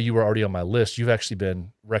 even though you were already on my list, you've actually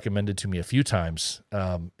been recommended to me a few times,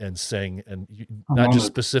 and saying, and not just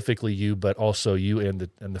specifically you, but also you and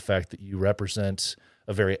the fact that you represent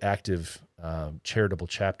a very active charitable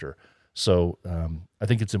chapter. So I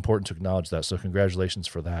think it's important to acknowledge that. So congratulations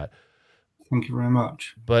for that. Thank you very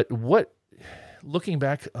much. But looking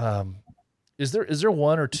back, is there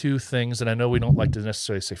one or two things, and I know we don't like to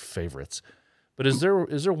necessarily say favorites, but is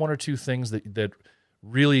there one or two things that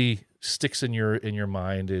really sticks in your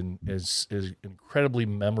mind and is incredibly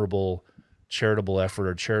memorable charitable effort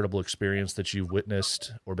or charitable experience that you've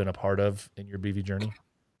witnessed or been a part of in your BV journey?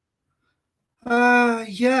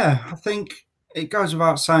 Yeah, I think it goes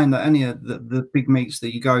without saying that any of the big meets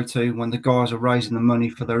that you go to, when the guys are raising the money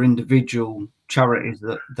for their individual charities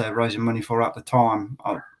that they're raising money for at the time,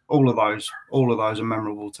 all of those are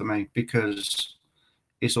memorable to me, because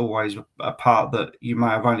it's always a part that you may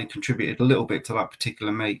have only contributed a little bit to that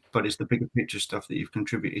particular meet, but it's the bigger picture stuff that you've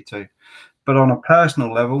contributed to. But on a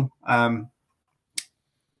personal level,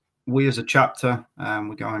 we as a chapter,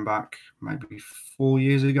 we're going back maybe 4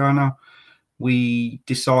 years ago now, we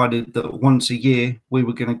decided that once a year we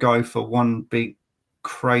were going to go for one big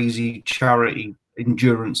crazy charity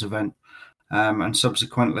endurance event, and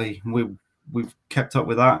subsequently we've kept up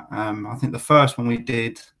with that. I think the first one we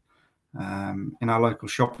did in our local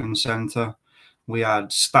shopping centre, we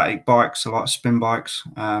had static bikes, a lot of spin bikes,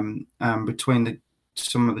 and between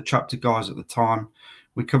some of the chapter guys at the time,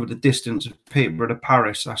 we covered the distance of Peterborough to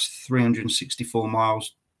Paris. That's 364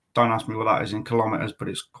 miles. Don't ask me what that is in kilometres, but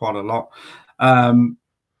it's quite a lot. Wait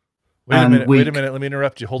a minute. Let me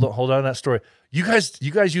interrupt you. Hold on that story. You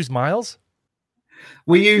guys use miles?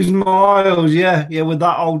 We use miles, yeah, with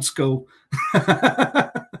that old school.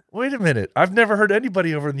 Wait a minute. I've never heard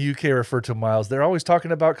anybody over in the UK refer to miles. They're always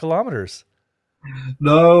talking about kilometers.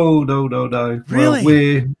 No. Really?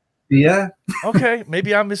 Well, yeah. Okay,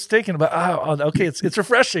 maybe I'm mistaken, but okay, it's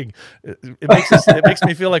refreshing. It makes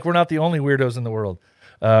me feel like we're not the only weirdos in the world.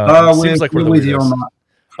 It seems like we're the with you on weirdos. that.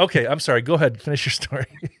 Okay, I'm sorry. Go ahead, finish your story.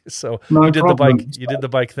 So No you did problem. the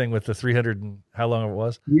bike thing with the 300 and how long it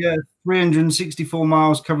was? Yeah, 364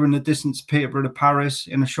 miles covering the distance of Peterborough to Paris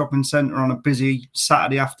in a shopping centre on a busy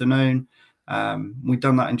Saturday afternoon. We'd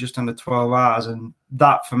done that in just under 12 hours, and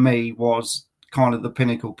that for me was kind of the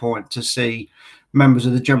pinnacle point, to see members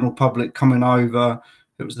of the general public coming over.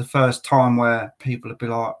 It was the first time where people would be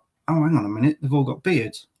like, oh, hang on a minute, they've all got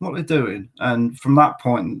beards. What are they doing? And from that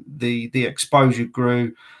point, the exposure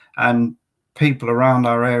grew, and people around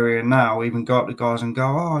our area now even go up to guys and go,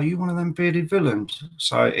 oh, are you one of them bearded villains?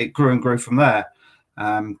 So it grew and grew from there.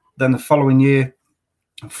 Then the following year,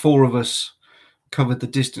 4 of us covered the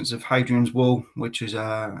distance of Hadrian's Wall, which is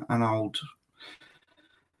an old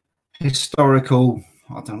historical,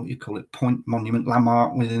 I don't know what you call it, point, monument,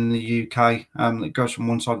 landmark within the UK, that goes from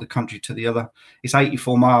one side of the country to the other. It's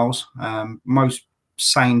 84 miles. Most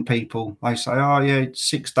sane people, they say, oh yeah,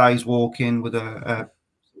 6 days walking with a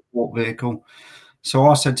walk vehicle. So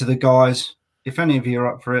I said to the guys, if any of you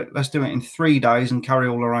are up for it, let's do it in 3 days and carry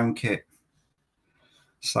all our own kit.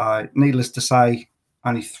 So needless to say,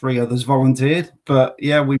 only 3 others volunteered. But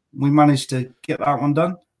yeah, we managed to get that one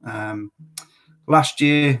done. Last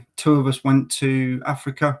year, 2 of us went to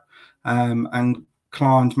Africa and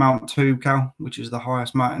climbed Mount Toubkal, which is the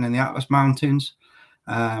highest mountain in the Atlas Mountains.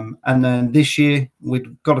 And then this year,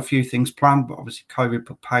 we'd got a few things planned, but obviously COVID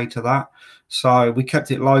put pay to that. So we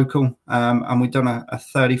kept it local, and we've done a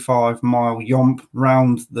 35-mile yomp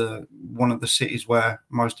round one of the cities where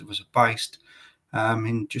most of us are based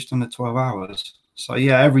in just under 12 hours. So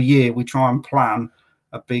yeah, every year we try and plan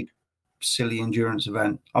a big, silly endurance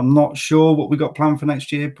event. I'm not sure what we got planned for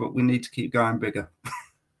next year, but we need to keep going bigger.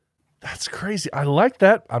 That's crazy. I like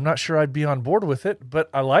that. I'm not sure I'd be on board with it, but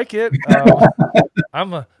I like it.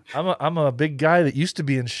 I'm a big guy that used to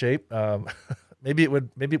be in shape. Maybe it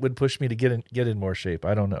would push me to get in more shape.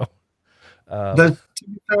 I don't know. To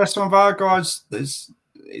be fair, some of our guys,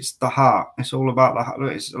 it's the heart. It's all about the heart.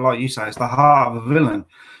 It's like you say, it's the heart of a villain,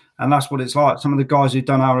 and that's what it's like. Some of the guys who've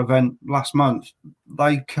done our event last month,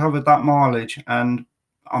 they covered that mileage, and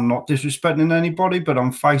I'm not disrespecting anybody, but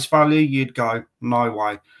on face value, you'd go, no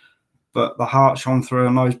way. But the heart shone through,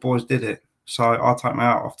 and those boys did it. So I'll take my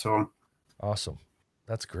hat off to them. Awesome.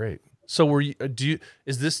 That's great. So are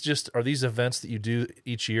these events that you do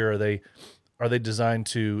each year, are they designed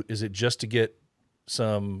to, is it just to get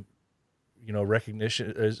some,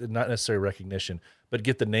 recognition, not necessarily recognition, but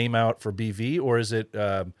get the name out for BV, or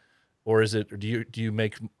do you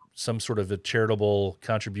make some sort of a charitable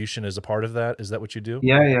contribution as a part of that? Is that what you do?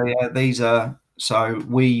 Yeah. These are, so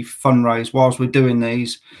we fundraise whilst we're doing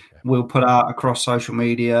these. Okay. We'll put out across social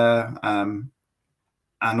media,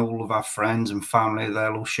 and all of our friends and family,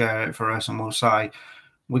 they'll all share it for us, and we'll say,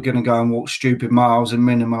 we're going to go and walk stupid miles in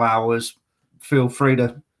minimal hours. Feel free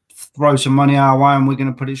to throw some money our way, and we're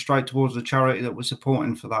going to put it straight towards the charity that we're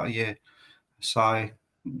supporting for that year. So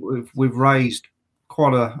we've raised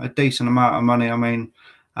quite a decent amount of money. I mean,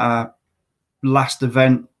 last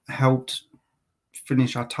event helped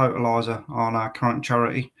finish our totalizer on our current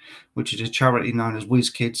charity, which is a charity known as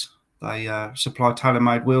Whiz Kids. They supply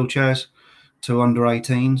tailor-made wheelchairs to under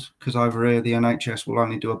 18s, because over here the NHS will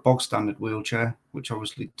only do a bog standard wheelchair, which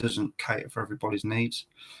obviously doesn't cater for everybody's needs.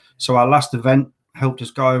 So our last event helped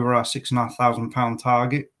us go over our £6,500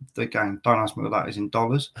 target. Again, don't ask me what that is in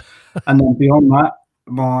dollars. And then beyond that,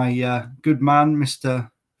 my good man,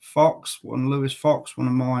 Mr. Fox, Lewis Fox, one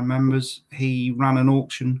of my members, he ran an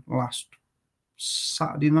auction last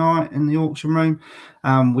Saturday night in the auction room,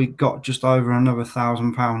 and we got just over another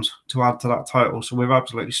 £1,000 to add to that total. So we've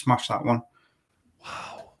absolutely smashed that one.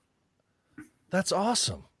 Wow, that's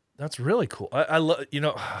awesome. That's really cool. I love,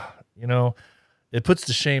 it puts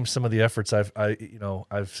to shame some of the efforts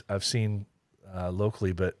I've seen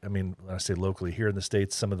locally, but I mean, when I say locally here in the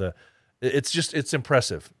States, it's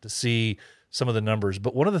impressive to see some of the numbers.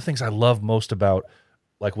 But one of the things I love most about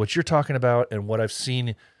like what you're talking about and what I've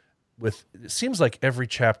seen with, it seems like every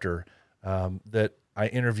chapter that I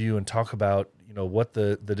interview and talk about, what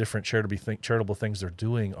the different charitable things they're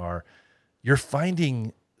doing are, you're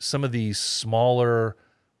finding some of these smaller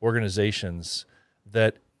organizations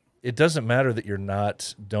that it doesn't matter that you're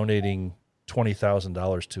not donating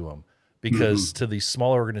 $20,000 to them, because to these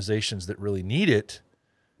smaller organizations that really need it,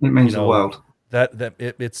 it means the world.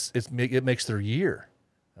 It makes their year.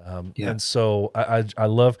 And so I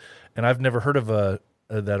love, and I've never heard of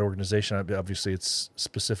that organization. Obviously it's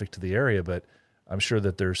specific to the area, but I'm sure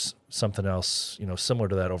that there's something else, similar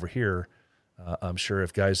to that over here. I'm sure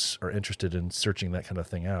if guys are interested in searching that kind of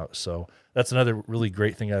thing out. So that's another really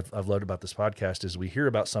great thing I've loved about this podcast is we hear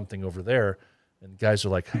about something over there and guys are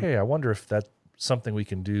like, hey, I wonder if that's something we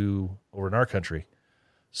can do over in our country.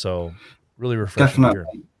 So really refreshing. Definitely.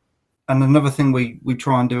 To hear. And another thing we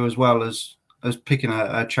try and do as well as picking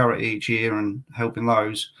a charity each year and helping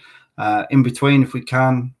those, in between, if we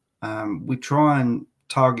can, we try and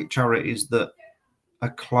target charities that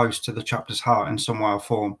are close to the chapter's heart in some way or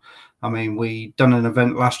form. I mean, we done an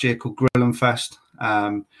event last year called Grill and Fest.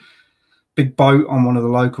 Big boat on one of the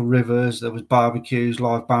local rivers. There was barbecues,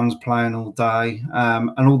 live bands playing all day,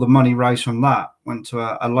 and all the money raised from that went to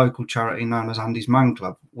a local charity known as Andy's Man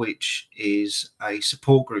Club, which is a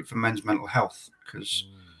support group for men's mental health. Because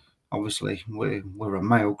obviously we're a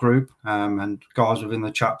male group, and guys within the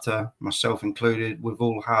chapter, myself included, we've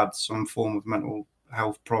all had some form of mental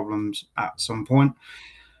health problems at some point.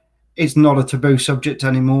 It's not a taboo subject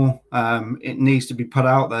anymore. It needs to be put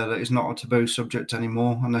out there that it's not a taboo subject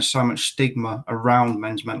anymore. And there's so much stigma around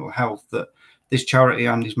men's mental health that this charity,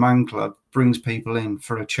 Andy's Man Club, brings people in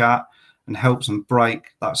for a chat and helps them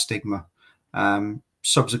break that stigma.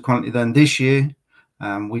 Subsequently, then this year,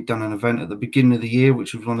 we'd done an event at the beginning of the year,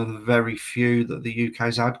 which was one of the very few that the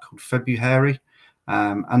UK's had, called February.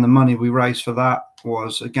 And the money we raised for that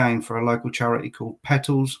was, again, for a local charity called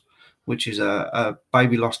Petals, which is a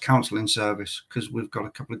baby loss counselling service, because we've got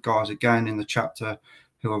a couple of guys, again, in the chapter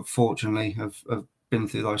who unfortunately have been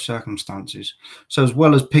through those circumstances. So as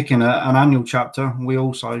well as picking an annual chapter, we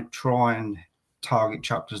also try and target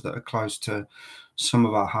chapters that are close to some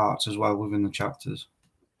of our hearts as well within the chapters.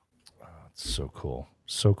 Oh, it's so cool.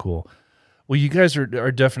 So cool. Well, you guys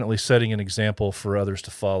are definitely setting an example for others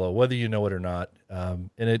to follow, whether you know it or not. And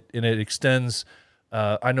it extends.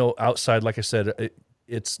 I know outside, like I said,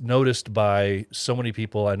 it's noticed by so many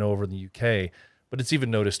people I know over in the UK, but it's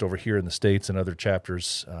even noticed over here in the States, and other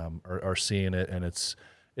chapters are seeing it, and it's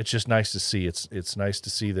just nice to see. It's nice to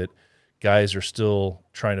see that guys are still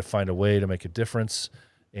trying to find a way to make a difference,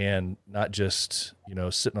 and not just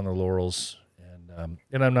sitting on their laurels.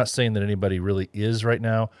 And I'm not saying that anybody really is right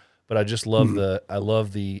now, but I just love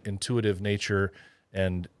the intuitive nature,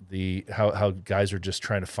 and the how guys are just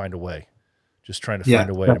trying to find a way,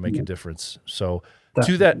 to make a difference. So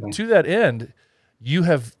Definitely. to that end, you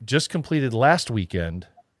have just completed last weekend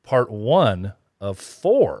part 1 of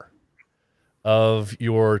 4 of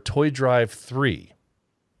your Toy Drive 3.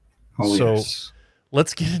 Oh, So yes.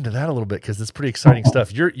 let's get into that a little bit, because it's pretty exciting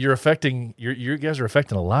stuff. You guys are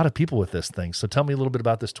affecting a lot of people with this thing. So tell me a little bit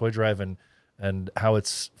about this Toy Drive and how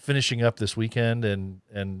it's finishing up this weekend.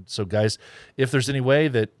 And so, guys, if there's any way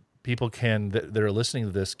that people that are listening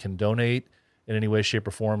to this can donate in any way, shape,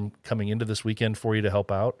 or form coming into this weekend for you to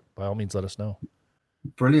help out, by all means, let us know.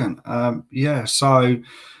 Brilliant. So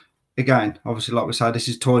again, obviously, like we said, this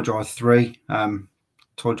is Toy Drive 3,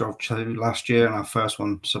 Toy Drive 2 last year, and our first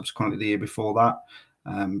one subsequently the year before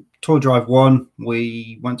that. Toy Drive 1,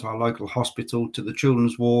 we went to our local hospital, to the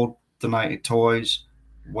children's ward, donated toys,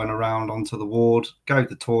 went around onto the ward, gave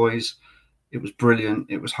the toys. It was brilliant.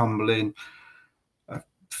 It was humbling. A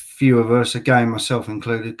few of us, again, myself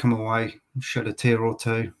included, come away, shed a tear or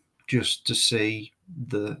two, just to see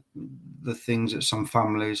the things that some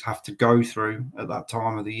families have to go through at that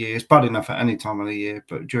time of the year. It's bad enough at any time of the year,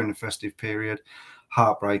 but during the festive period,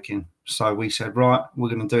 heartbreaking. So we said, right, we're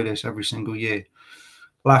going to do this every single year.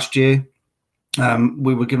 Last year,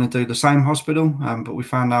 we were going to do the same hospital, but we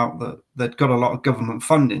found out that they'd got a lot of government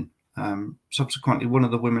funding. Subsequently, one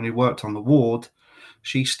of the women who worked on the ward,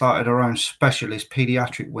 she started her own specialist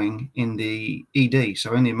paediatric wing in the ED.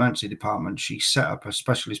 So in the emergency department, she set up a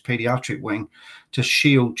specialist paediatric wing to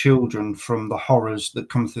shield children from the horrors that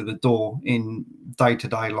come through the door in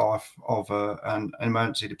day-to-day life of an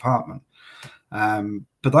emergency department. But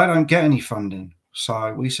they don't get any funding.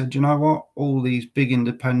 So we said, you know what, all these big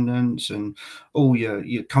independents and all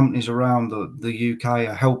your companies around the UK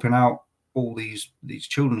are helping out all these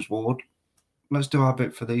children's ward. Let's do our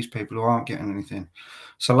bit for these people who aren't getting anything.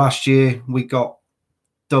 So last year we got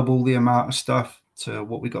double the amount of stuff to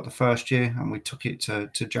what we got the first year, and we took it to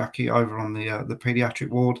Jackie over on the paediatric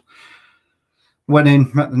ward. Went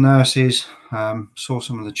in, met the nurses, saw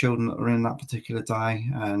some of the children that were in that particular day,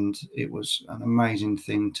 and it was an amazing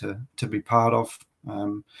thing to be part of.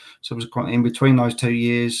 Subsequently, in between those 2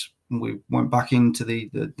 years, we went back into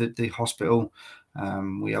the hospital.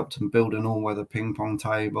 We helped them build an all-weather ping pong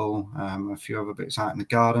table, a few other bits out in the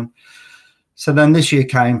garden. So then this year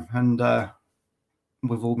came, and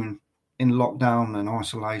we've all been in lockdown and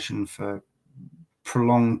isolation for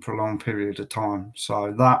prolonged period of time.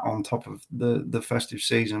 So that, on top of the festive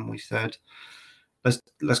season, we said,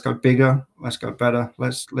 let's go bigger, let's go better,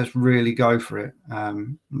 let's really go for it.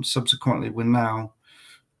 And subsequently, we're now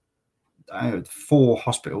 4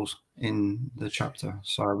 hospitals in the chapter.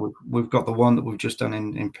 So we've got the one that we've just done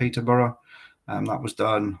in Peterborough, and that was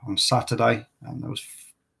done on Saturday, and there was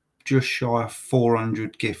just shy of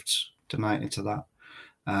 400 gifts donated to that.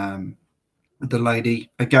 The lady,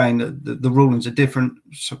 again, the rulings are different.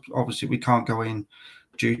 So obviously we can't go in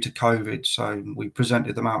due to COVID, so we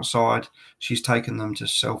presented them outside. She's taken them to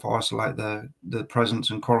self-isolate the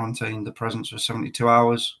presents and quarantine the presents for 72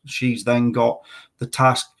 hours. She's then got the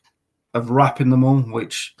task of wrapping them all,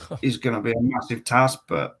 which is going to be a massive task,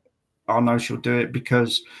 but I know she'll do it,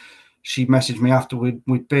 because she messaged me after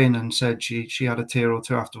we'd been and said she had a tear or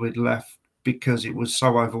two after we'd left, because it was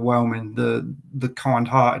so overwhelming, the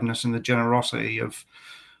kind-heartedness and the generosity of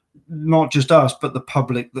not just us, but the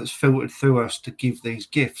public that's filtered through us to give these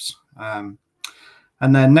gifts. And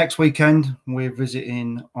then next weekend, we're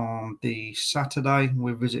visiting on the Saturday.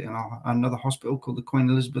 We're visiting another hospital called the Queen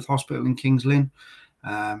Elizabeth Hospital in Kings Lynn.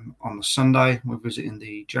 On the Sunday, we're visiting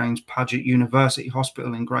the James Paget University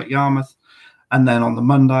Hospital in Great Yarmouth. And then on the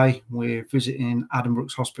Monday, we're visiting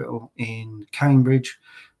Addenbrooke's Hospital in Cambridge,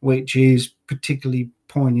 which is particularly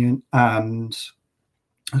poignant and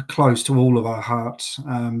are close to all of our hearts.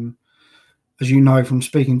 As you know from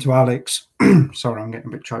speaking to Alex, sorry, I'm getting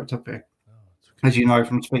a bit choked up here. As you know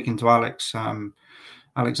from speaking to Alex,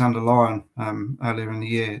 Alexander Lyon, earlier in the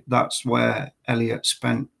year, that's where Elliot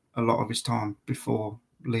spent a lot of his time before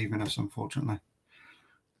leaving us, unfortunately.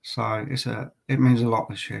 So it means a lot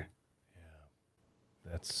this year.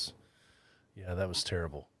 That was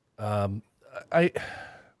terrible. I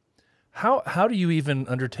how do you even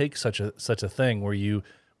undertake such a thing where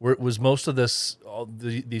was most of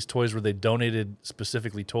these toys, were they donated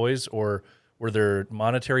specifically toys, or were there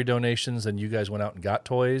monetary donations and you guys went out and got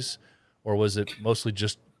toys, or was it mostly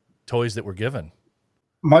just toys that were given?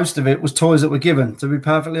 Most of it was toys that were given, to be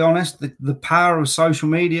perfectly honest. The power of social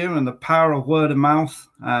media and the power of word of mouth.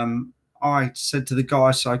 I said to the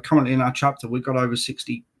guys, so currently in our chapter, we've got over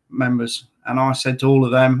 60 members. And I said to all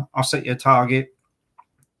of them, I'll set you a target,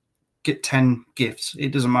 get 10 gifts.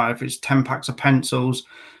 It doesn't matter if it's 10 packs of pencils,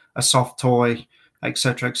 a soft toy,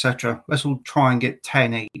 etc., etc. Let's all try and get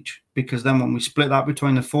 10 each, because then when we split that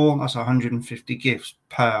between the four, that's 150 gifts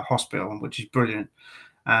per hospital, which is brilliant.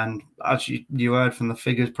 And as you heard from the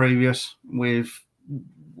figures previous, we've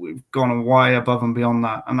gone way above and beyond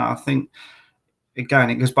that. And I think, again,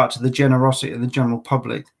 it goes back to the generosity of the general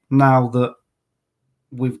public. Now that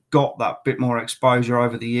we've got that bit more exposure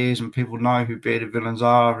over the years and people know who Bearded Villains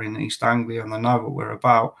are in East Anglia and they know what we're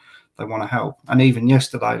about, they want to help. And even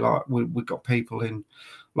yesterday, like we got people in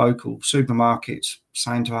local supermarkets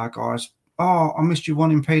saying to our guys, "Oh, I missed you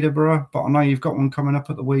one in Peterborough, but I know you've got one coming up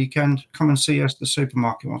at the weekend. Come and see us. The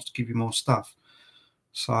supermarket wants to give you more stuff."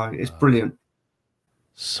 So it's brilliant.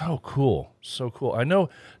 So cool. So cool. I know.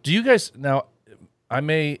 Do you guys now? I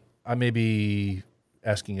may be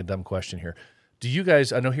asking a dumb question here. Do you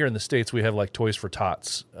guys? I know here in the States we have like Toys for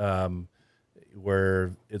Tots,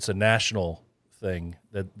 where it's a national thing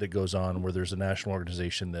that goes on, where there's a national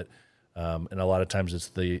organization that, and a lot of times it's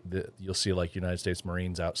the you'll see like United States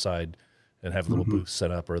Marines outside and have little booths set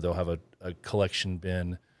up, or they'll have a collection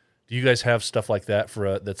bin. Do you guys have stuff like that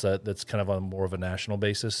that's kind of on more of a national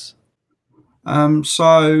basis?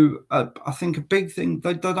 So I think a big thing,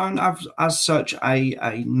 they don't have as such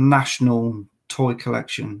a national toy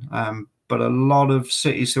collection, but a lot of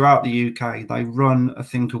cities throughout the UK, they run a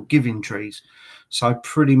thing called giving trees. So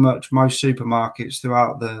pretty much most supermarkets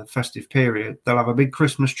throughout the festive period, they'll have a big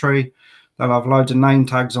Christmas tree, they'll have loads of name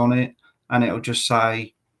tags on it, and it'll just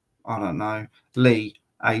say, I don't know, Lee,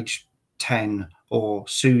 age 10, or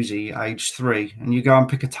Susie, age 3. And you go and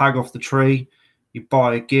pick a tag off the tree, you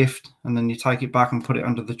buy a gift, and then you take it back and put it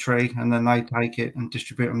under the tree, and then they take it and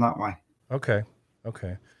distribute them that way. Okay.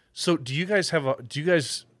 So do you guys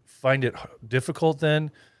find it difficult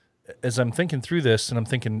then? As I'm thinking through this, and I'm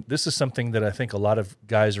thinking this is something that I think a lot of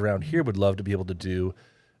guys around here would love to be able to do.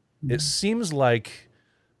 It seems like,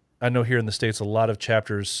 I know here in the States, a lot of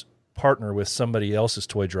chapters partner with somebody else's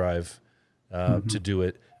toy drive to do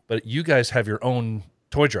it, but you guys have your own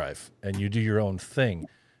toy drive and you do your own thing.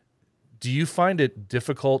 Do you find it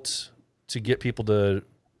difficult to get people to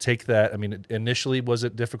take that? I mean, initially, was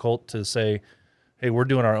it difficult to say, hey, we're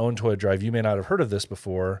doing our own toy drive. You may not have heard of this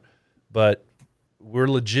before, but we're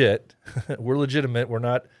legit. We're legitimate. We're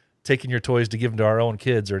not taking your toys to give them to our own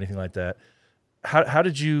kids or anything like that. How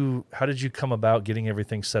did you come about getting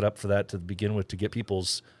everything set up for that to begin with, to get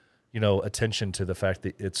people's, attention to the fact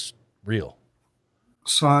that it's real?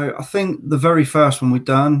 So I think the very first one we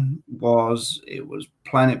done was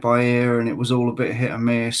playing it by ear, and it was all a bit hit and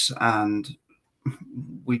miss, and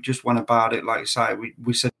we just went about it like you say.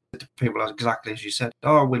 We said to people exactly as you said,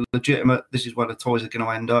 "Oh, we're legitimate. This is where the toys are going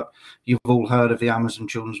to end up." You've all heard of the Amazon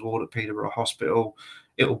Children's Ward at Peterborough Hospital.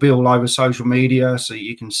 It will be all over social media, so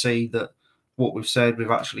you can see that what we've said we've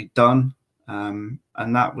actually done. And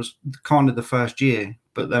that was kind of the first year.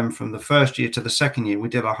 But then from the first year to the second year, we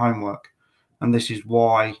did our homework. And this is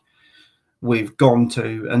why we've gone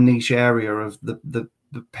to a niche area of the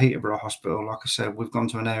Peterborough Hospital. Like I said, we've gone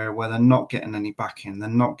to an area where they're not getting any backing, they're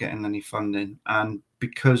not getting any funding. And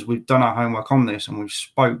because we've done our homework on this and we've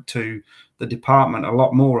spoke to the department a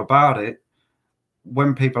lot more about it,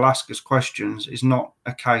 when people ask us questions, it's not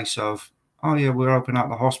a case of, oh yeah, we're helping out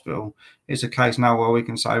the hospital. It's a case now where we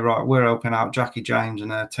can say, right, we're helping out Jackie James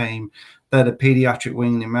and her team. They're the paediatric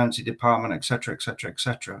wing, the emergency department, etc., etc.,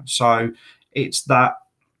 etc. So it's that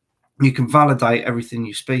you can validate everything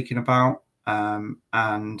you're speaking about.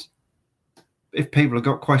 And if people have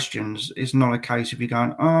got questions, it's not a case of you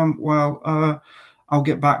going, I'll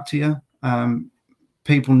get back to you.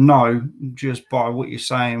 People know just by what you're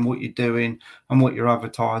saying, what you're doing, and what you're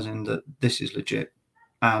advertising that this is legit.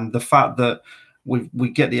 And the fact that we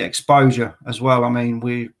get the exposure as well. I mean,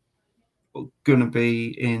 going to be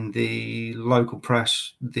in the local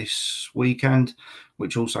press this weekend,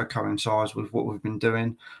 which also coincides with what we've been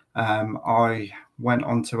doing. I went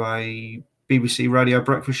onto a BBC radio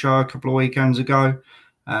breakfast show a couple of weekends ago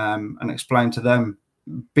and explained to them,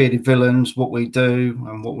 Bearded Villains, what we do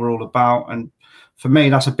and what we're all about. And for me,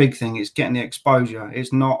 that's a big thing. It's getting the exposure.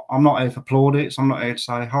 I'm not here for plaudits. I'm not here to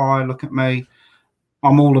say, hi, look at me.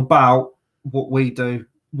 I'm all about what we do,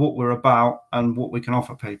 what we're about, and what we can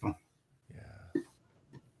offer people. Yeah.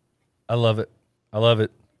 I love it. I love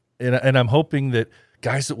it. And I'm hoping that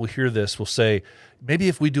guys that will hear this will say, maybe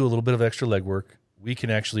if we do a little bit of extra legwork, we can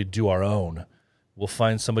actually do our own. We'll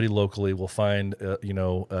find somebody locally. We'll find,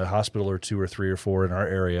 a hospital or 2 or 3 or 4 in our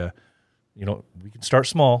area. We can start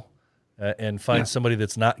small and find somebody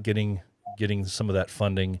that's not getting some of that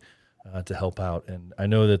funding to help out. And I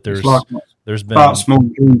know that there's been start small,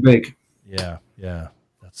 dream big. Yeah.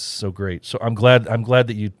 That's so great. So I'm glad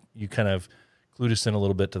that you kind of clued us in a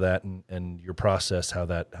little bit to that and your process, how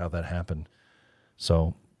that happened.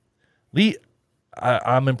 So, Lee,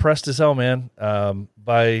 I'm impressed as hell, man,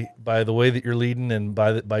 by the way that you're leading and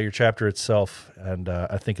by your chapter itself. And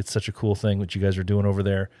I think it's such a cool thing what you guys are doing over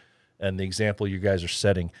there and the example you guys are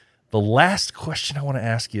setting. The last question I want to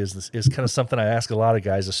ask you is kind of something I ask a lot of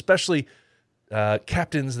guys, especially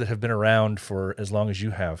captains that have been around for as long as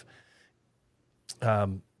you have.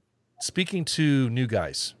 Speaking to new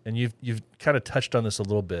guys, and you've kind of touched on this a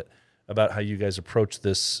little bit about how you guys approach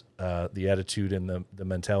this, the attitude and the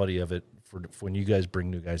mentality of it for when you guys bring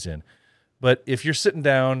new guys in. But if you're sitting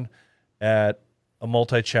down at a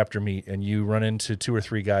multi-chapter meet and you run into 2 or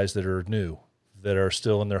 3 guys that are new, that are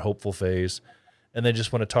still in their hopeful phase, and they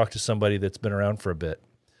just want to talk to somebody that's been around for a bit,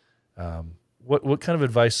 what kind of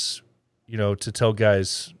advice, to tell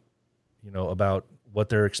guys, about what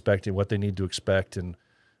they're expecting, what they need to expect, and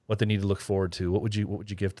what they need to look forward to? What would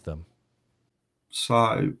you give to them? So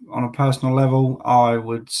on a personal level, I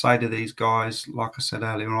would say to these guys, like I said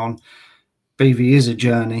earlier on, BV is a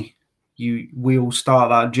journey. We all start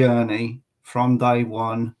that journey from day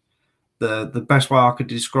one. The best way I could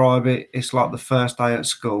describe it, it's like the first day at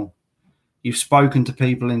school. You've spoken to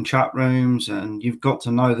people in chat rooms and you've got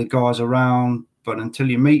to know the guys around, but until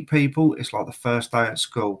you meet people, it's like the first day at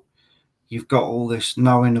school. You've got all this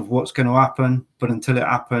knowing of what's going to happen, but until it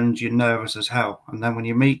happens, you're nervous as hell. And then when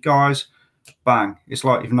you meet guys, bang, it's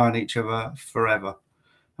like you've known each other forever.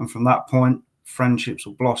 And from that point, friendships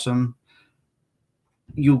will blossom.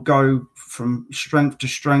 You'll go from strength to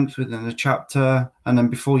strength within a chapter, and then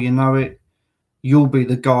before you know it, you'll be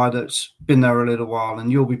the guy that's been there a little while,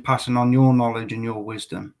 and you'll be passing on your knowledge and your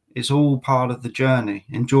wisdom. It's all part of the journey.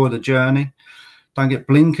 Enjoy the journey. Don't get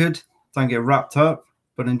blinkered. Don't get wrapped up,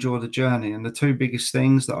 but enjoy the journey. And the 2 biggest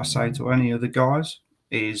things that I say to any of the guys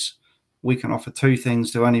is we can offer 2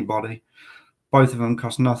 things to anybody. Both of them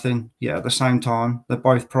cost nothing, yet at the same time, they're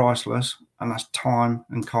both priceless, and that's time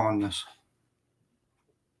and kindness.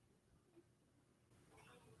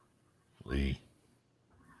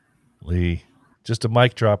 Lee, just a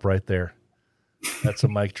mic drop right there. That's a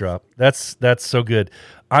mic drop. That's so good.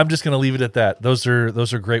 I'm just going to leave it at that. Those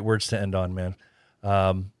are great words to end on, man.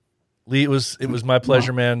 Lee, it was my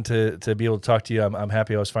pleasure, man, to be able to talk to you. I'm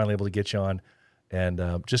happy I was finally able to get you on,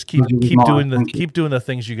 and just keep doing the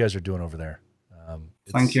things you guys are doing over there.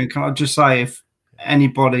 Thank you. Can I just say, if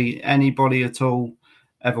anybody at all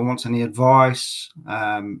ever wants any advice,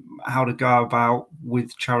 how to go about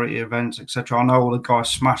with charity events, etc., I know all the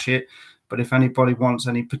guys smash it, but if anybody wants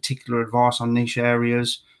any particular advice on niche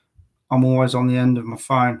areas, I'm always on the end of my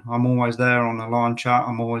phone. I'm always there on the line chat.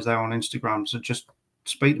 I'm always there on Instagram. So just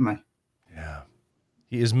speak to me. Yeah.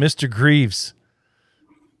 He is Mr. Greeves.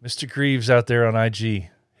 Mr. Greeves out there on IG.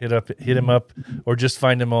 Hit him up, or just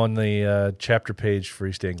find him on the chapter page for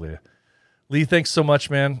East Anglia. Lee, thanks so much,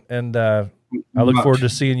 man, and I look forward to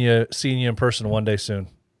seeing you in person one day soon.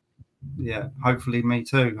 Yeah, hopefully me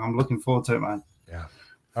too. I'm looking forward to it, man. Yeah.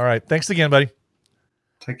 All right. Thanks again, buddy.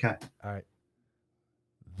 Take care. All right.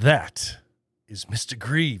 That is Mr.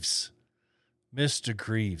 Greeves. Mr.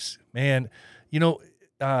 Greeves. Man,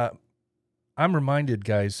 I'm reminded,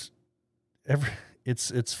 guys,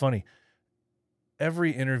 it's funny.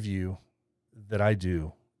 Every interview that I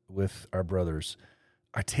do with our brothers,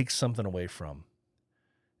 I take something away from.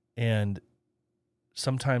 And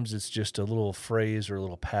sometimes it's just a little phrase or a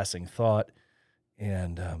little passing thought.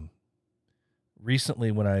 And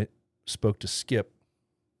recently when I spoke to Skip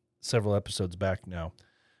several episodes back now,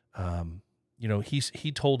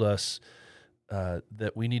 he told us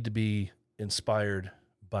that we need to be inspired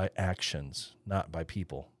by actions, not by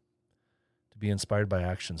people. To be inspired by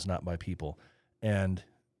actions, not by people. And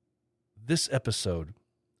this episode,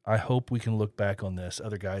 I hope we can look back on this.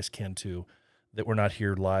 Other guys can too, that we're not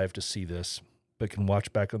here live to see this, but can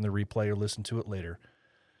watch back on the replay or listen to it later.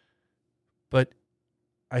 But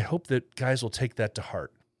I hope that guys will take that to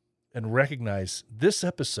heart and recognize this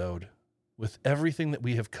episode, with everything that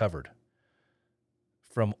we have covered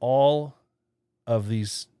from all of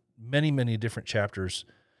these many, many different chapters,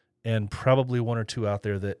 and probably one or two out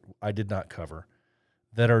there that I did not cover,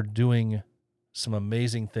 that are doing some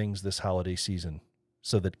amazing things this holiday season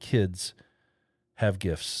so that kids have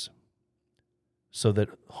gifts, so that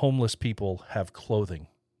homeless people have clothing,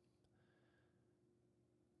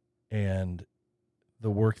 and the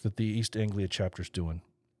work that the East Anglia chapter is doing,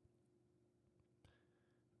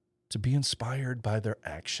 to be inspired by their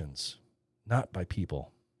actions, not by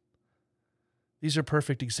people. These are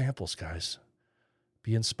perfect examples, guys.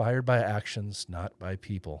 Be inspired by actions, not by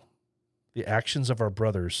people. The actions of our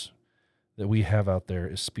brothers that we have out there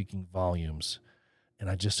is speaking volumes, and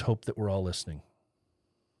I just hope that we're all listening.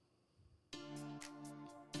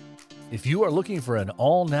 If you are looking for an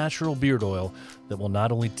all-natural beard oil that will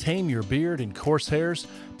not only tame your beard and coarse hairs,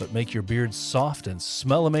 but make your beard soft and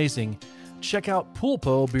smell amazing, check out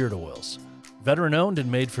Pulpo Beard Oils. Veteran-owned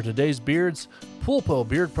and made for today's beards, Pulpo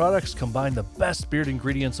beard products combine the best beard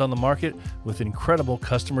ingredients on the market with incredible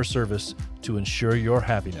customer service to ensure your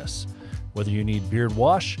happiness. Whether you need beard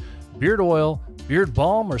wash, beard oil, beard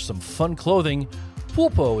balm, or some fun clothing,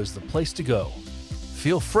 Pulpo is the place to go.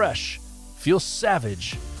 Feel fresh, feel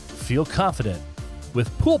savage, feel confident with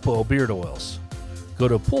Pulpo Beard Oils. Go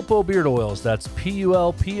to Pulpo Beard Oils, that's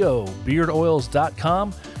Pulpo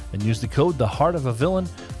beardoils.com, and use the code The Heart of a Villain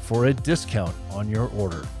for a discount on your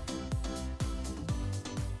order.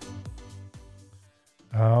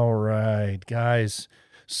 All right, guys.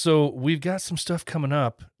 So we've got some stuff coming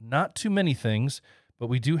up. Not too many things, but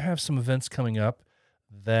we do have some events coming up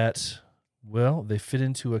that, well, they fit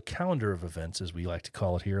into a calendar of events, as we like to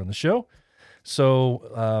call it here on the show.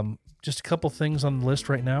 So just a couple things on the list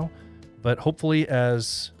right now, but hopefully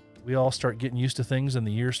as we all start getting used to things and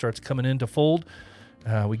the year starts coming into fold,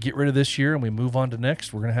 we get rid of this year and we move on to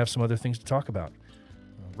next. We're going to have some other things to talk about.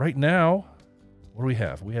 Right now, what do we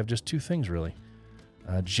have? We have just two things, really.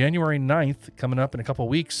 January 9th, coming up in a couple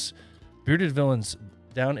weeks, Bearded Villains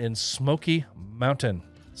down in Smoky Mountain.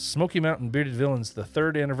 Smoky Mountain Bearded Villains, the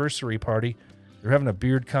 3rd anniversary party. They're having a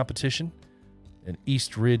beard competition in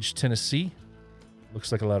East Ridge, Tennessee.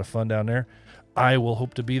 Looks like a lot of fun down there. I will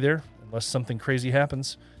hope to be there unless something crazy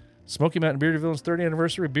happens. Smoky Mountain Bearded Villains 3rd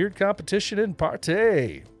anniversary beard competition and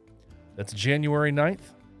party. That's January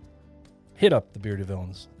 9th. Hit up the Bearded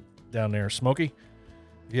Villains down there, Smoky.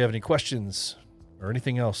 If you have any questions or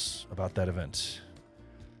anything else about that event.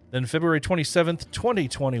 Then February 27th,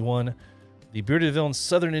 2021, the Bearded Villains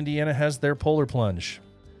Southern Indiana has their Polar Plunge.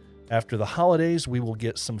 After the holidays, we will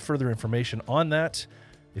get some further information on that.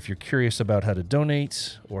 If you're curious about how to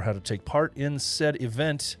donate or how to take part in said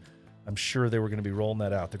event, I'm sure they were going to be rolling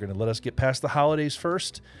that out. They're going to let us get past the holidays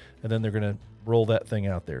first, and then they're going to roll that thing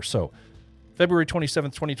out there. So February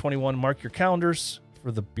 27th, 2021, mark your calendars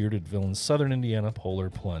for the Bearded Villains Southern Indiana Polar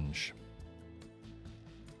Plunge.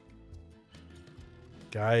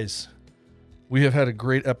 Guys, we have had a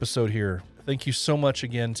great episode here. Thank you so much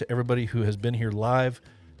again to everybody who has been here live,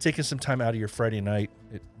 taking some time out of your Friday night.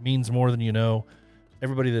 It means more than you know.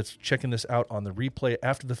 Everybody that's checking this out on the replay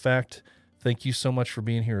after the fact, thank you so much for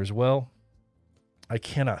being here as well. I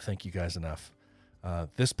cannot thank you guys enough.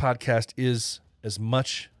 This podcast is as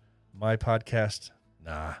much my podcast.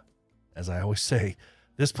 As I always say,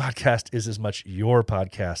 this podcast is as much your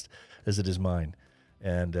podcast as it is mine.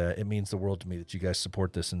 And it means the world to me that you guys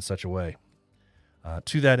support this in such a way.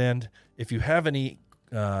 To that end, if you have any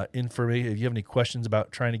information, if you have any questions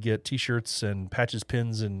about trying to get T-shirts and patches,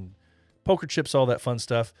 pins, and poker chips, all that fun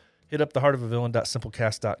stuff, hit up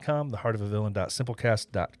theheartofavillain.simplecast.com,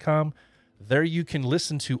 theheartofavillain.simplecast.com. There you can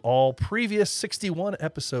listen to all previous 61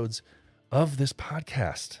 episodes of this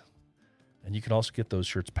podcast. And you can also get those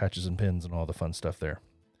shirts, patches, and pins, and all the fun stuff there.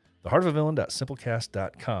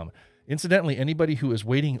 theheartofavillain.simplecast.com. Incidentally, anybody who is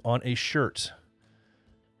waiting on a shirt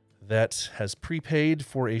that has prepaid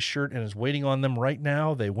for a shirt and is waiting on them right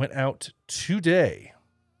now, they went out today.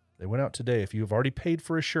 If you have already paid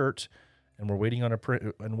for a shirt and we're waiting on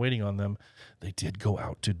waiting on them, they did go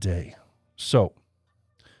out today. So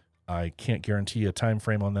I can't guarantee a time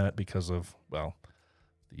frame on that because of, well,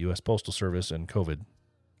 the U.S. Postal Service and COVID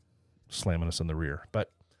slamming us in the rear.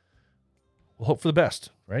 But we'll hope for the best,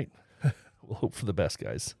 right? We'll hope for the best,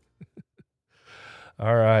 guys.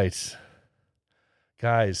 All right.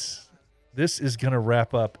 Guys, this is going to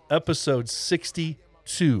wrap up episode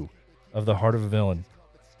 62 of The Heart of a Villain.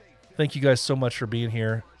 Thank you guys so much for being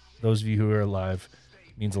here. those of you who are alive,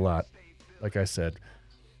 means a lot. Like I said,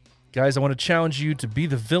 guys, I want to challenge you to be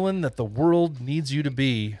the villain that the world needs you to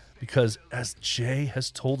be, because as Jay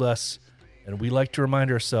has told us, and we like to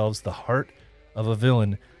remind ourselves, the heart of a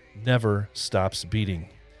villain never stops beating.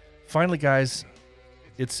 Finally, guys,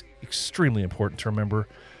 it's extremely important to remember,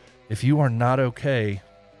 if you are not okay,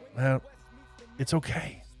 well, it's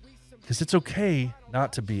okay. Because it's okay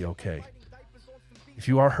not to be okay. If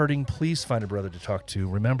you are hurting, please find a brother to talk to.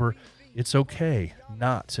 Remember, it's okay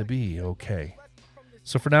not to be okay.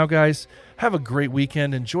 So for now, guys, have a great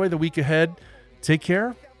weekend. Enjoy the week ahead. Take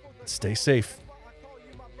care. Stay safe.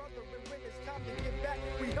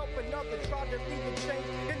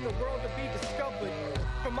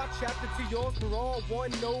 Chapter to yours, we're all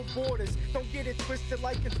one, no borders. Don't get it twisted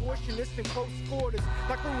like contortionists in close quarters.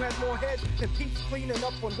 My crew has more heads than peeps cleaning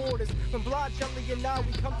up on borders. When Blah, Jelly, and I,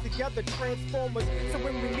 we come together, transformers. So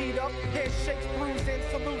when we meet up, handshakes, brews, and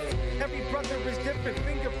salutes. Every brother is different,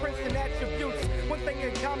 fingerprints and attributes. One thing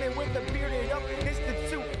in common with the bearded up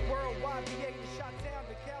institute. Worldwide, we ain't shot down.